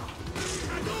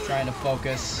 Trying to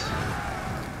focus.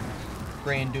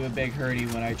 Brain do a big hurty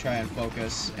when I try and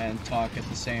focus and talk at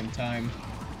the same time.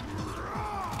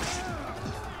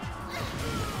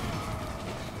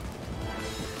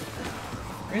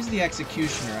 Where's the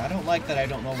executioner? I don't like that I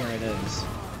don't know where it is.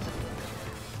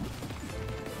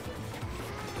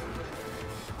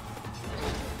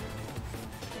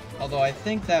 Although I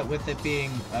think that with it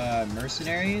being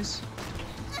Mercenaries,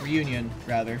 Reunion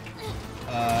rather,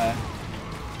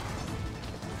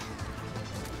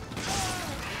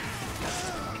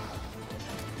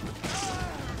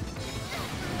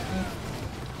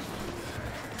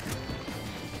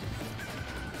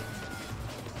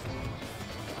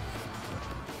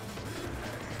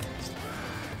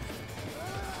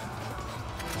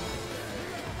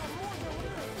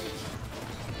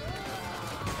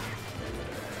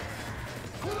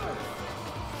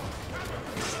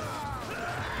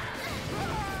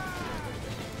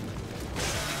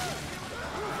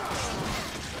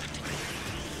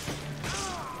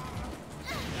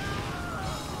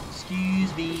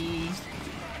 excuse me.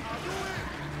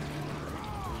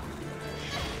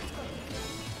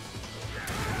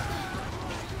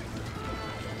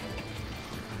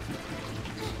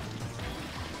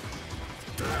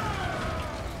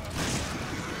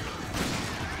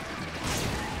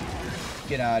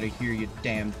 Get out of here, you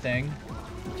damn thing.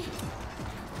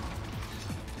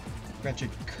 Wretched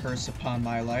curse upon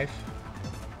my life.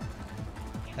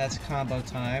 That's combo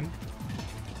time.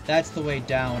 That's the way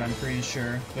down, I'm pretty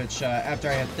sure. Which, after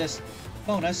I hit this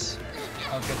bonus,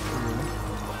 I'll get through.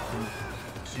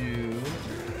 2.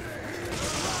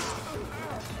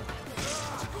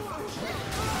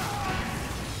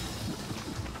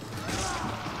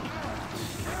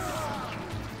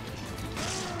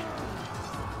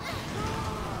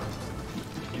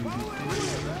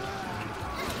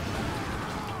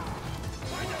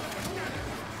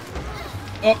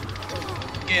 Oh!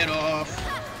 Get off!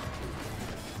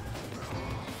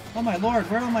 Oh my lord,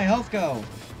 where did my health go?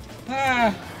 Ah!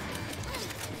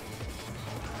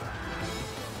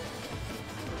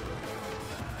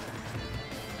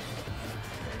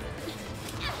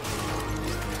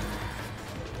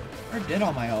 Where did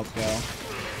all my health go?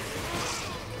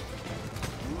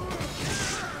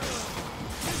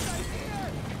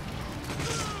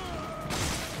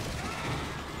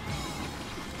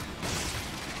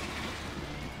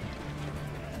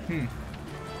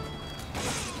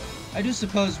 I do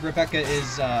suppose Rebecca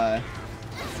is,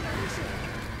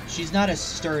 she's not as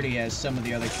sturdy as some of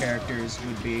the other characters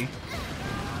would be.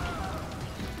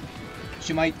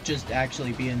 She might just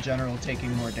actually be, in general,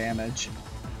 taking more damage.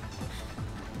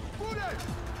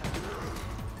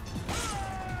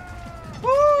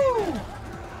 Woo!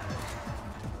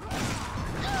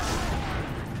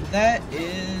 That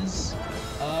is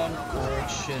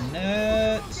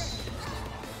unfortunate.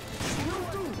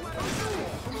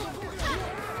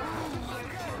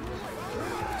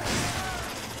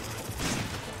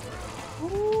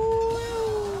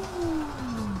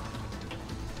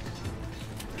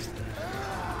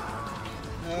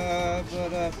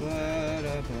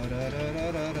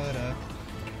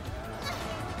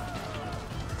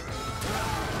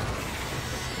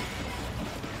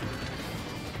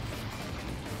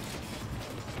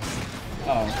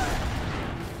 Oh.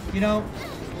 You know,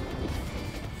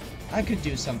 I could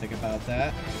do something about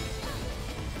that.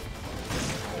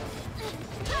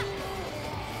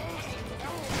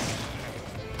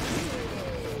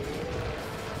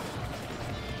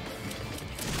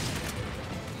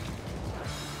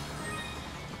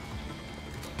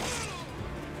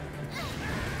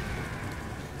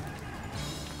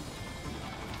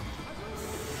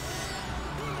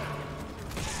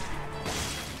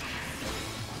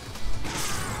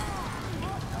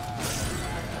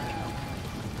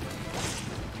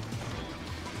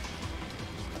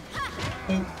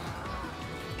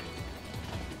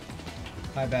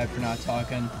 My bad for not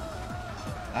talking.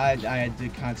 I had to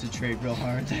concentrate real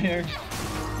hard there.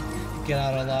 Get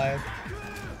out alive.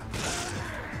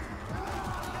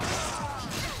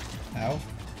 Ow.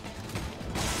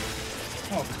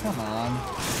 Oh, come on.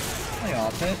 Lay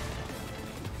off it.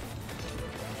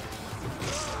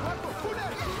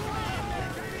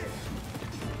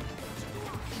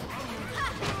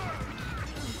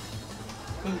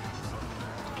 Ooh.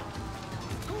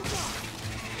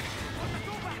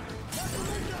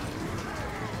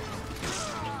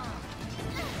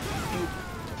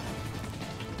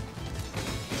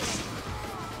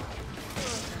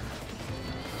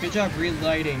 Good job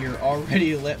relighting your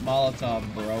already lit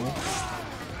Molotov, bro.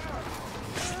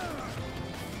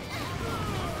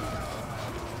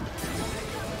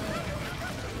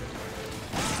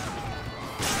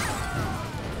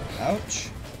 Ouch.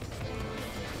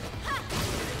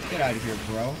 Get out of here,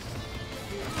 bro.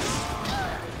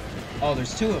 Oh,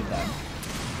 there's two of them.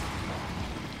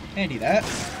 Handy that.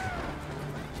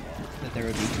 That there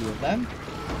would be two of them.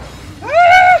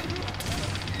 Ah!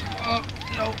 Oh,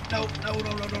 no, no, no,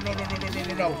 no, no, no, no, no, no, no,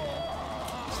 no, no.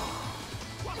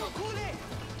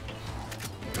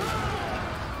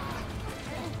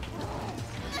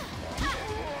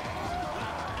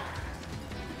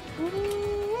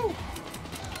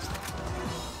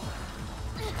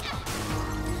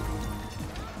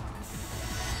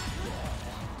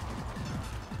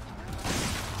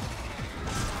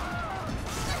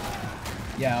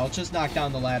 Yeah, I'll just knock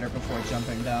down the ladder before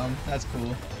jumping down. That's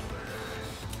cool.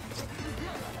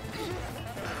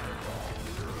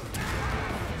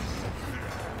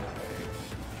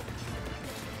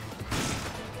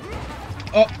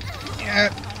 Oh, yeah.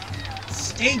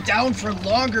 Stay down for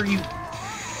longer, you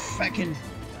fucking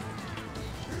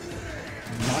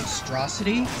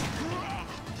monstrosity.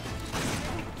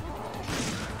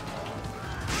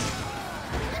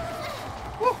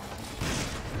 Woo.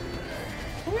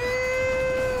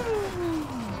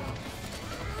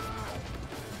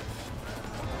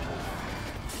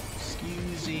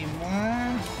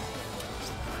 Excusez-moi.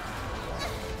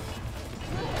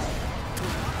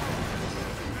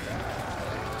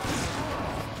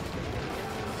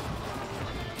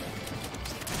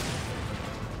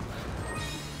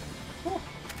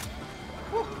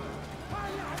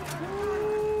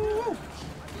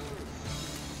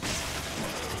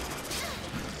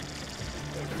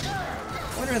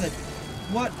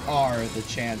 What are the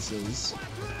chances?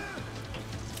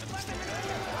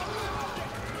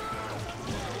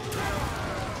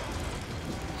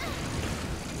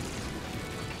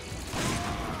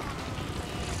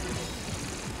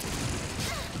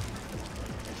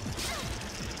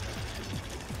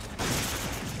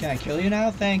 Can I kill you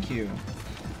now? Thank you.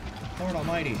 Lord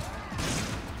Almighty.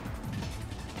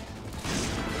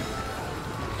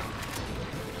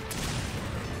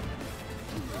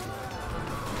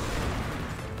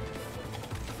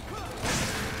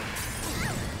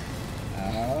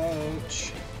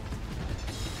 Ouch.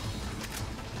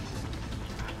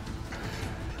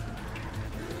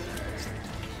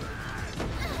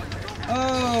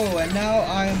 Oh, and now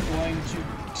I'm going to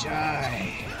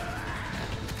die.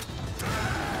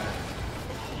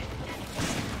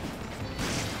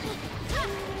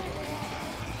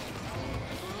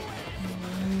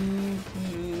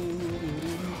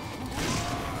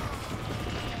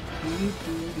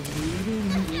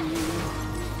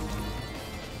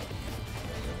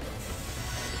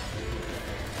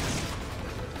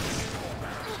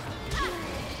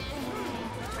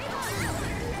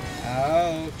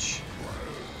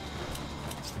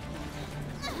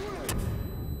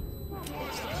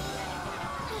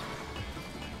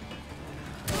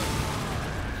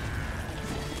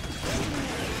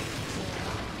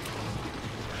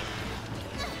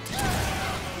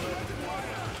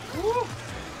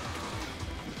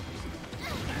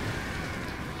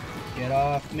 Get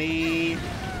off me!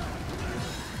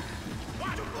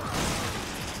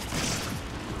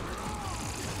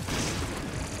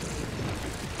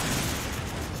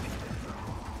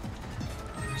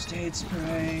 First aid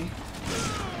spray.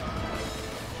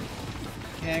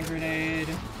 Hand grenade.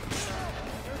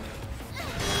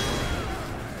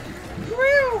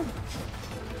 Woo!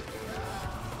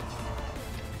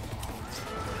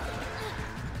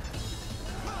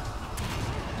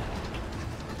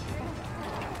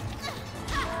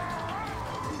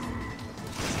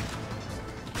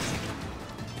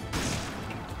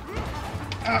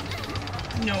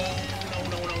 No, no,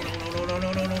 no, no, no, no, no,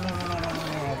 no, no, no, no, no,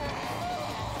 no.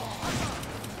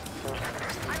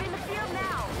 I'm in the field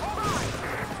now. Hold on.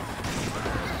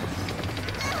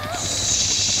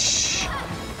 Shh.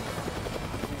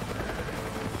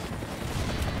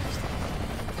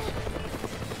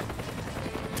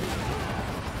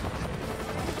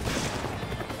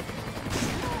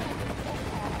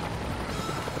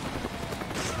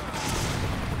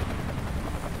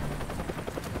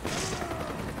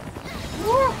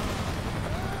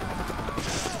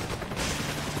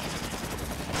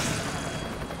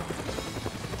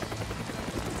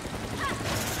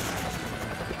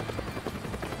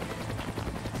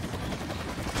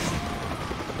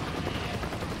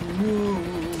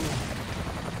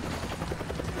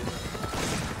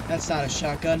 That's not a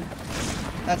shotgun.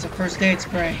 That's a first aid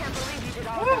spray. I can't believe you did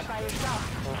all that by yourself.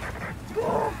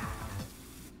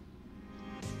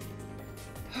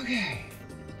 Okay.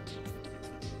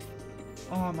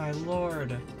 Oh my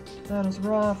lord. That is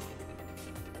rough.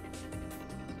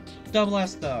 Double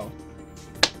S though.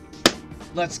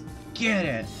 Let's get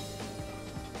it.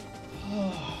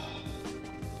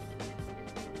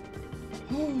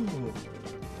 Ooh.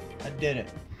 I did it.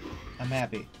 I'm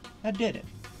happy. I did it.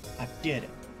 I did it.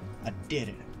 I did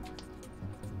it.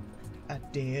 I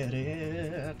did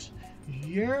it.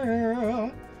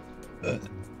 Yeah.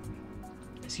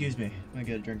 Excuse me. I'm gonna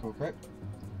get a drink real quick.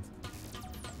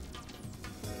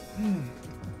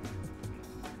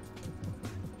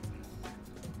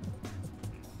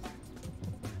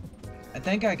 I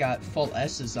think I got full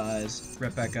S's eyes,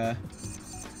 Rebecca.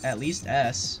 At least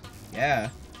S. Yeah.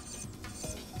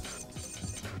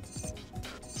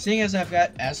 Seeing as I've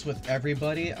got S with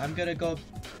everybody, I'm gonna go...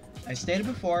 I stated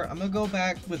before, I'm gonna go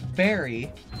back with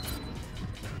Barry.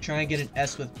 Try and get an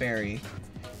S with Barry.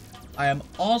 I am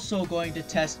also going to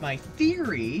test my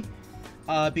theory,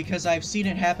 because I've seen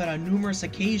it happen on numerous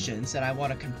occasions, and I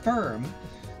want to confirm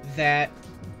that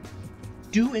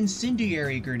do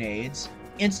incendiary grenades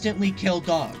instantly kill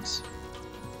dogs.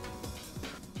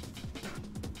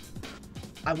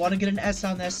 I want to get an S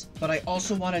on this, but I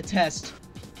also want to test,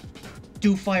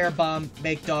 do firebomb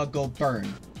make dog go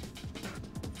burn?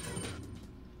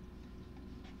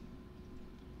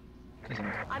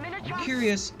 I'm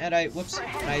curious, and I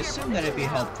assume that it'd be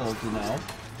helpful to know.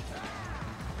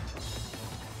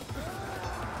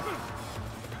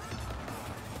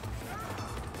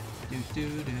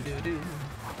 Do.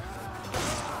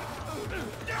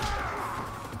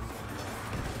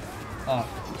 Oh.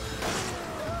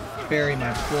 Barry,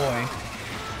 my boy.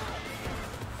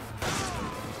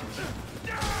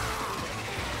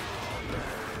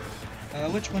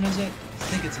 Which one is it? I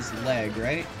think it's his leg,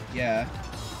 right? Yeah.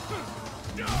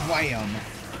 Wham!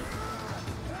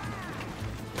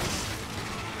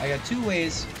 I got two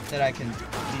ways that I can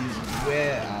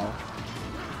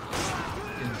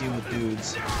deal with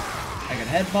dudes. I can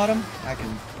headbutt them, I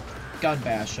can gun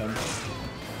bash them.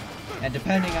 And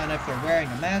depending on if they're wearing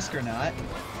a mask or not,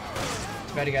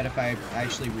 depending on if I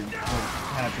actually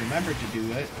have remembered to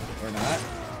do it or not.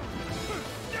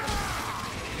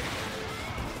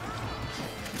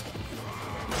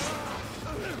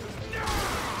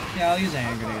 Yeah, I'll use a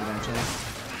hand grenade eventually.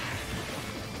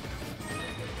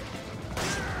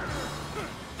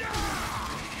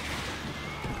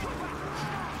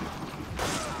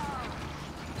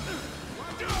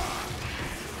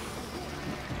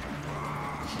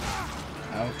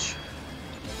 Ouch.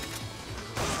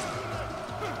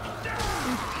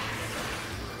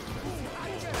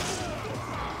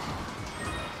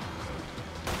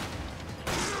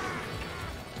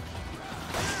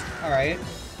 Alright.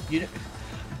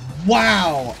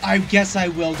 Wow! I guess I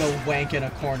will go wank in a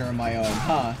corner of my own,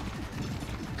 huh?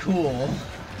 Cool.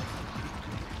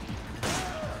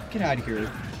 Get out of here.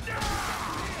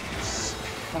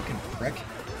 Fucking prick.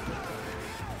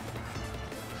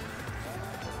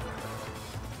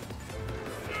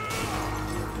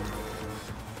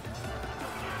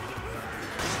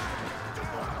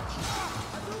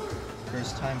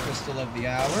 First time pistol of the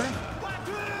hour.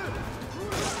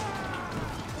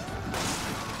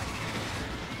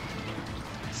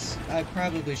 I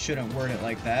probably shouldn't word it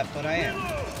like that, but I am.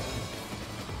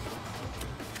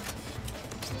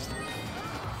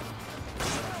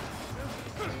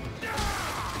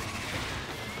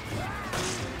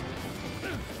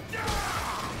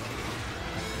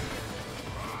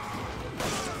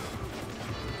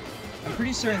 I'm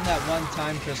pretty certain that one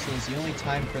time crystal is the only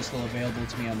time crystal available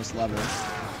to me on this level.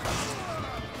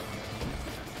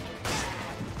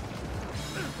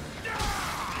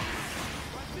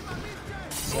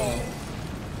 So,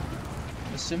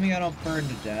 assuming I don't burn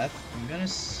to death, I'm gonna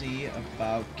see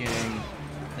about getting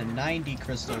the 90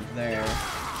 crystal there.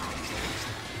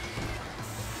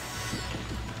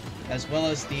 As well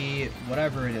as the,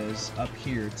 whatever it is, up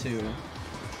here too.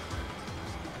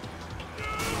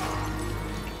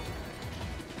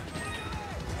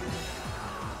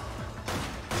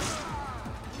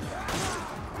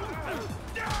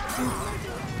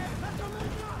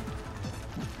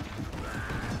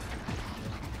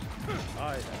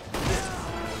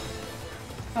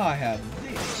 I have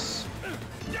this.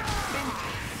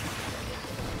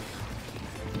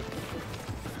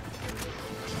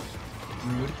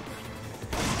 Rude.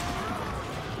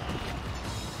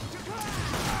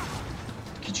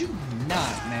 Could you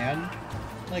not, man?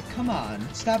 Like, come on.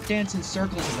 Stop dancing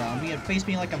circles around me and face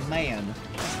me like a man.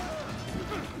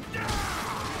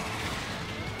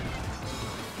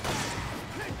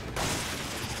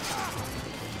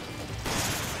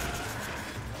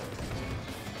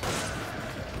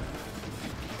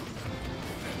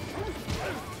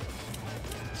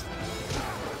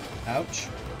 Ouch.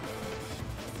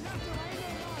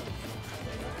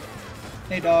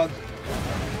 Hey, dog.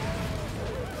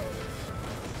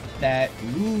 That,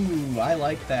 ooh, I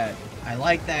like that. I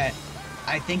like that.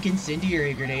 I think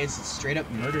incendiary grenades straight up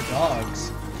murder dogs.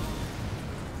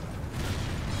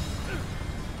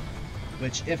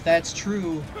 Which, if that's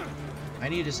true, I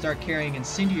need to start carrying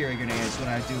incendiary grenades when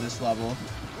I do this level.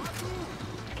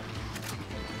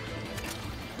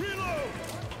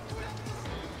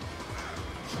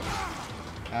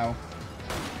 Ow.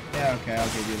 Yeah, okay, I'll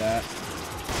give you that.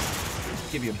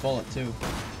 Give you a bullet, too.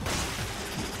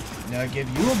 No, I'll give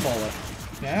you a bullet.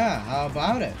 Yeah, how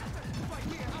about it?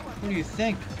 What do you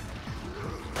think?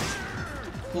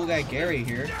 Cool guy Gary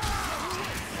here.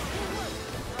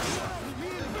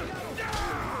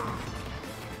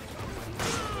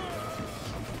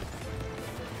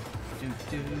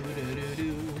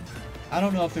 I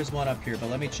don't know if there's one up here, but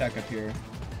let me check up here.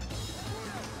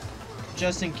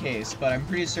 Just in case, but I'm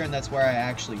pretty certain that's where I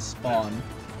actually spawn.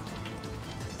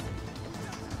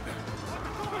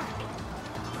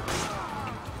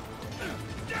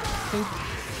 Boop.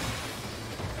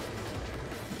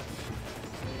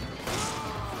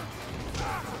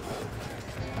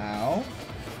 Ow.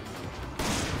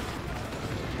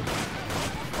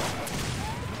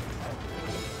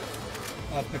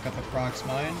 I'll pick up a prox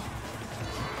mine.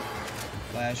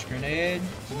 Flash grenade.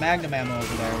 There's magnum ammo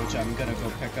over there, which I'm gonna go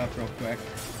pick up real quick.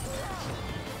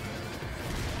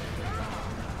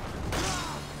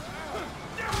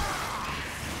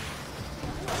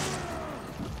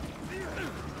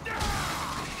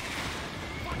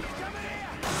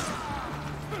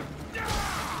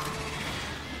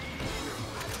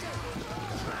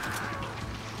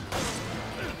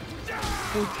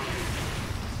 Boop.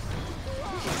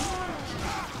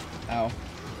 Ow.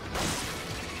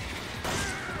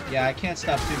 Yeah, I can't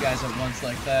stop two guys at once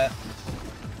like that.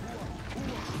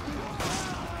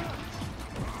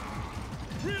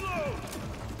 Reload.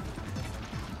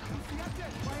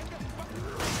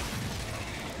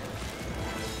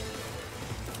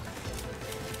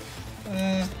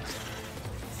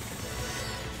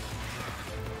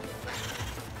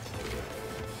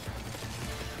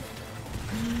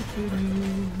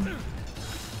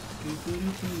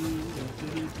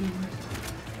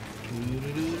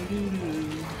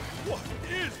 What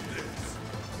is this?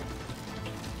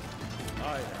 I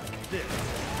have this.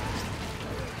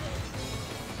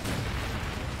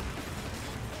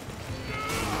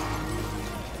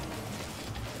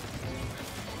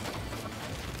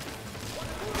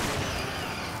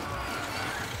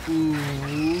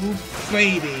 Ooh,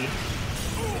 baby.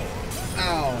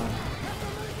 Ow.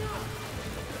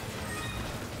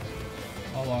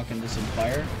 I'll walk into some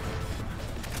fire.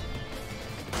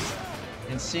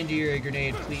 Incendiary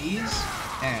grenade, please.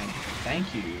 And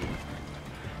thank you.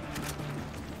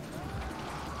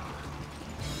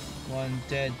 One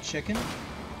dead chicken.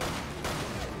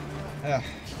 Ugh.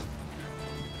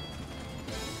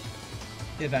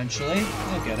 Eventually,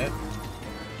 I'll get it.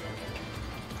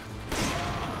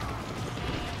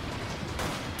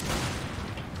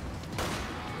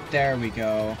 There we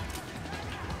go.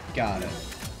 Got it.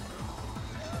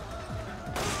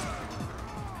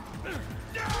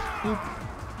 Boop.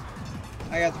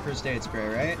 I got the first aid spray,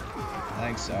 right? I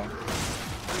think so.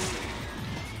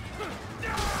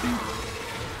 Boop.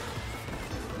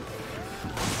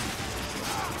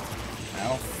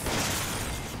 Ow.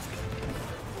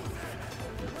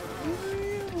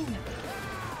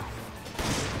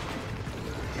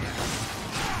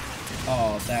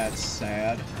 Oh, that's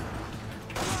sad.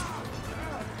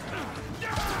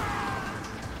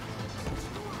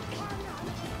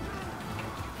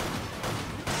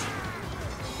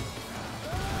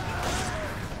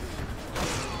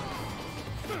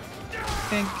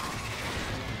 Pink.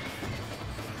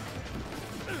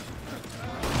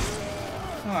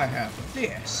 I have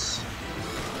this.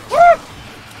 Woo!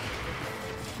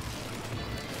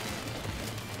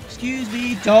 Excuse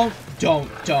me, don't.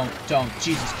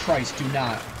 Jesus Christ, do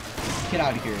not. Get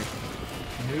out of here.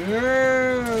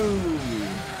 No.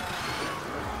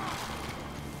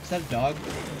 Is that a dog?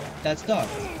 That's a dog.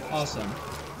 Awesome.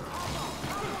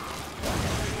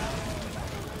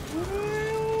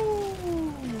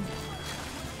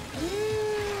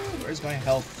 Where's my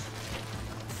health?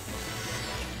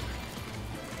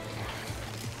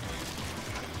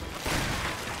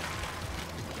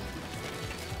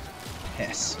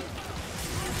 Piss.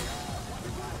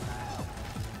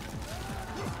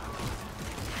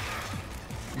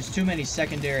 There's too many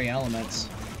secondary elements.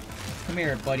 Come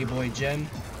here, buddy boy Jim.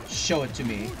 Show it to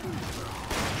me.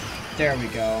 There we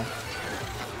go.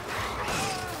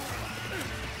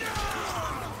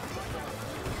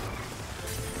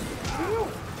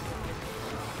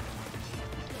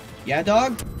 Yeah,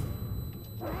 dog?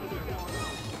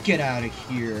 Get out of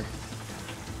here.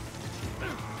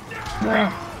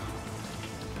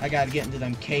 I gotta get into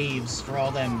them caves for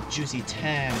all them juicy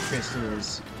tan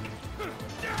crystals.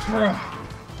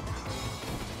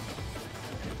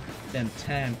 Them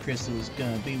time crystals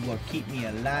gonna be what keep me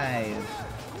alive.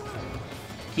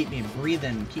 Keep me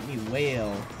breathing, keep me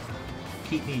well.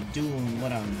 Keep me doing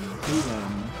what I'm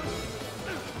doing.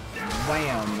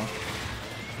 Wham.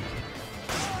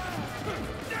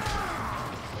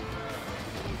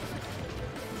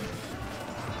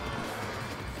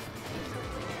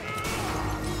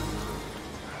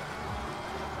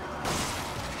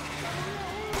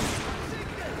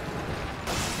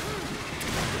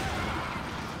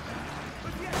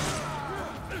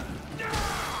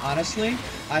 Honestly,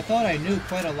 I thought I knew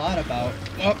quite a lot about...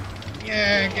 Oh,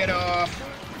 yeah, get off.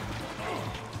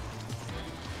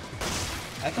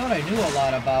 I thought I knew a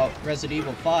lot about Resident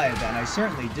Evil 5, and I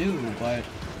certainly do, but...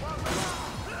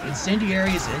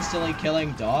 Incendiaries instantly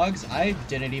killing dogs? I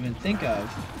didn't even think of.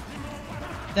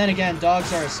 Then again,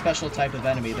 dogs are a special type of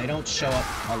enemy. They don't show up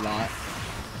a lot.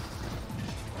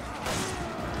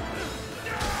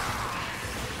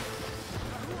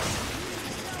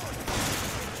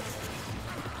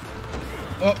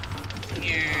 Oh,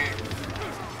 yeah.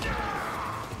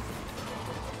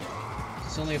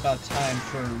 It's only about time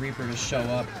for a Reaper to show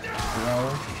up,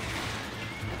 bro.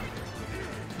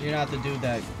 You're not the dude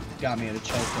that got me at a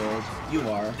chokehold. You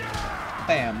are.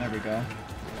 Bam, there we go.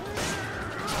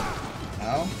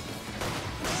 Ow.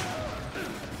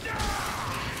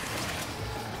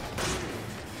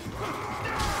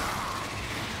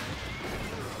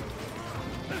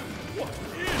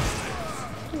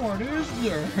 What is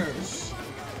this?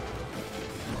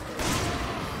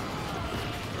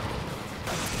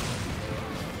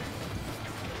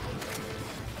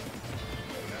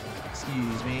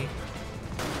 Excuse me.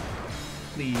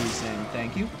 Please and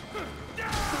thank you.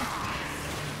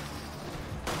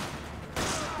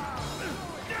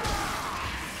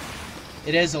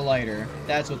 It is a lighter.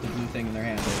 That's what the blue thing in their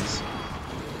hand is.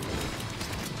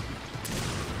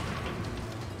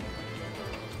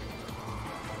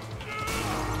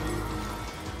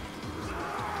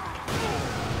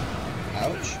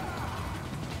 Ouch.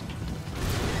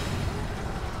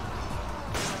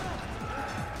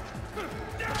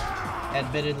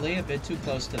 Admittedly, a bit too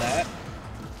close to that.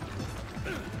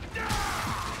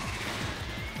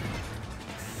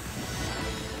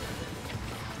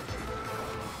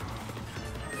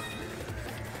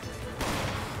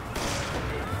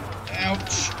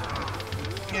 Ouch.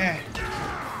 Yeah.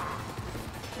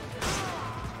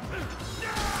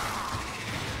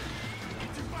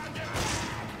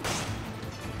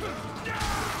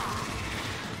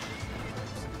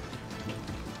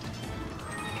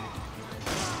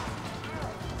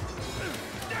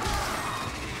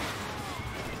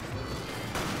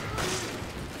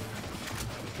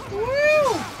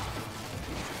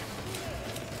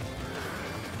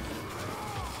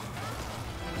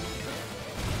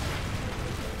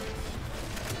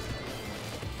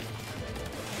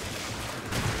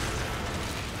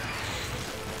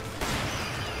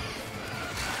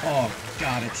 Oh,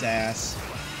 God, it's ass.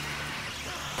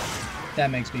 That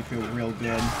makes me feel real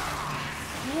good.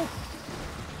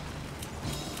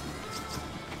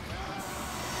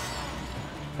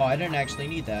 Oh, I didn't actually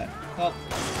need that. Well,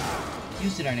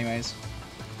 used it anyways.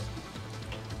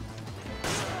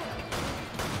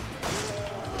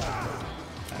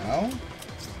 Ow.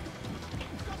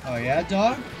 Oh yeah,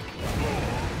 dog?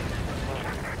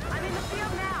 I'm in the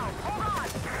field now. Hold on.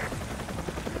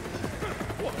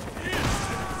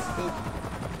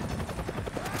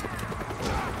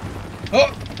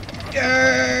 Oh!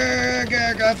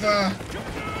 Yeah, got the...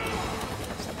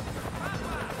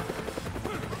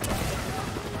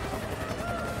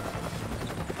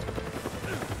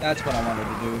 That's what I wanted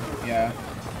to do, yeah.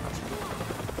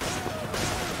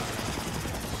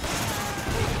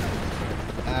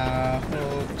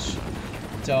 Ouch.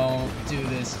 Don't do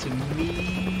this to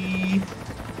me.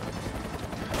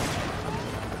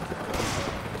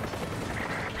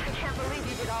 I can't believe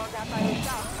you did all of that by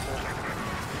yourself.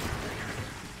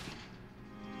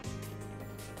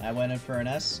 I went in for an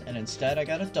S, and instead I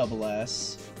got a double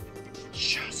S.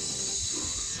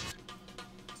 Yes!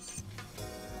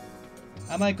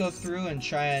 I might go through and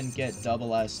try and get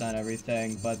double S on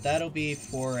everything, but that'll be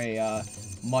for a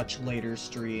much later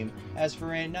stream. As for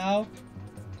right now,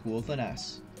 cool with an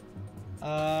S.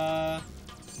 I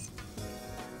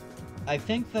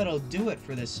think that'll do it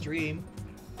for this stream.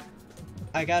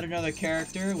 I got another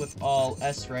character with all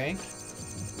S rank.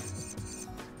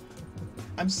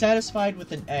 I'm satisfied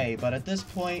with an A, but at this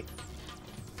point,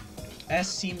 S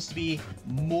seems to be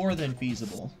more than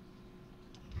feasible.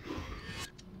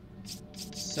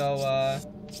 So,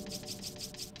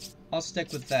 I'll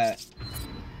stick with that.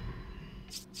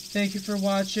 Thank you for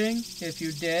watching, if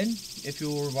you did. If you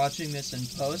were watching this in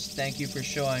post, thank you for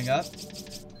showing up.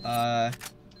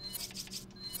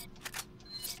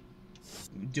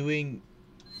 Doing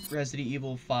Resident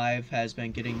Evil 5 has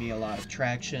been getting me a lot of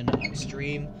traction on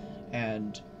stream,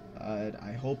 and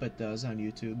I hope it does on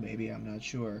YouTube, maybe, I'm not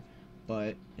sure.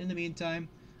 But in the meantime,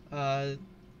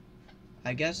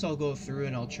 I guess I'll go through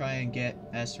and I'll try and get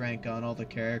S rank on all the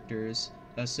characters,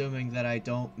 assuming that I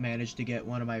don't manage to get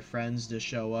one of my friends to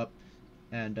show up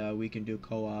and we can do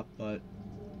co-op, but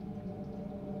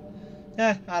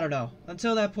I don't know.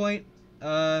 Until that point,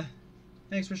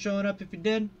 thanks for showing up if you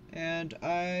did, and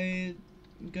I'm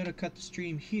gonna cut the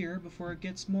stream here before it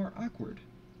gets more awkward.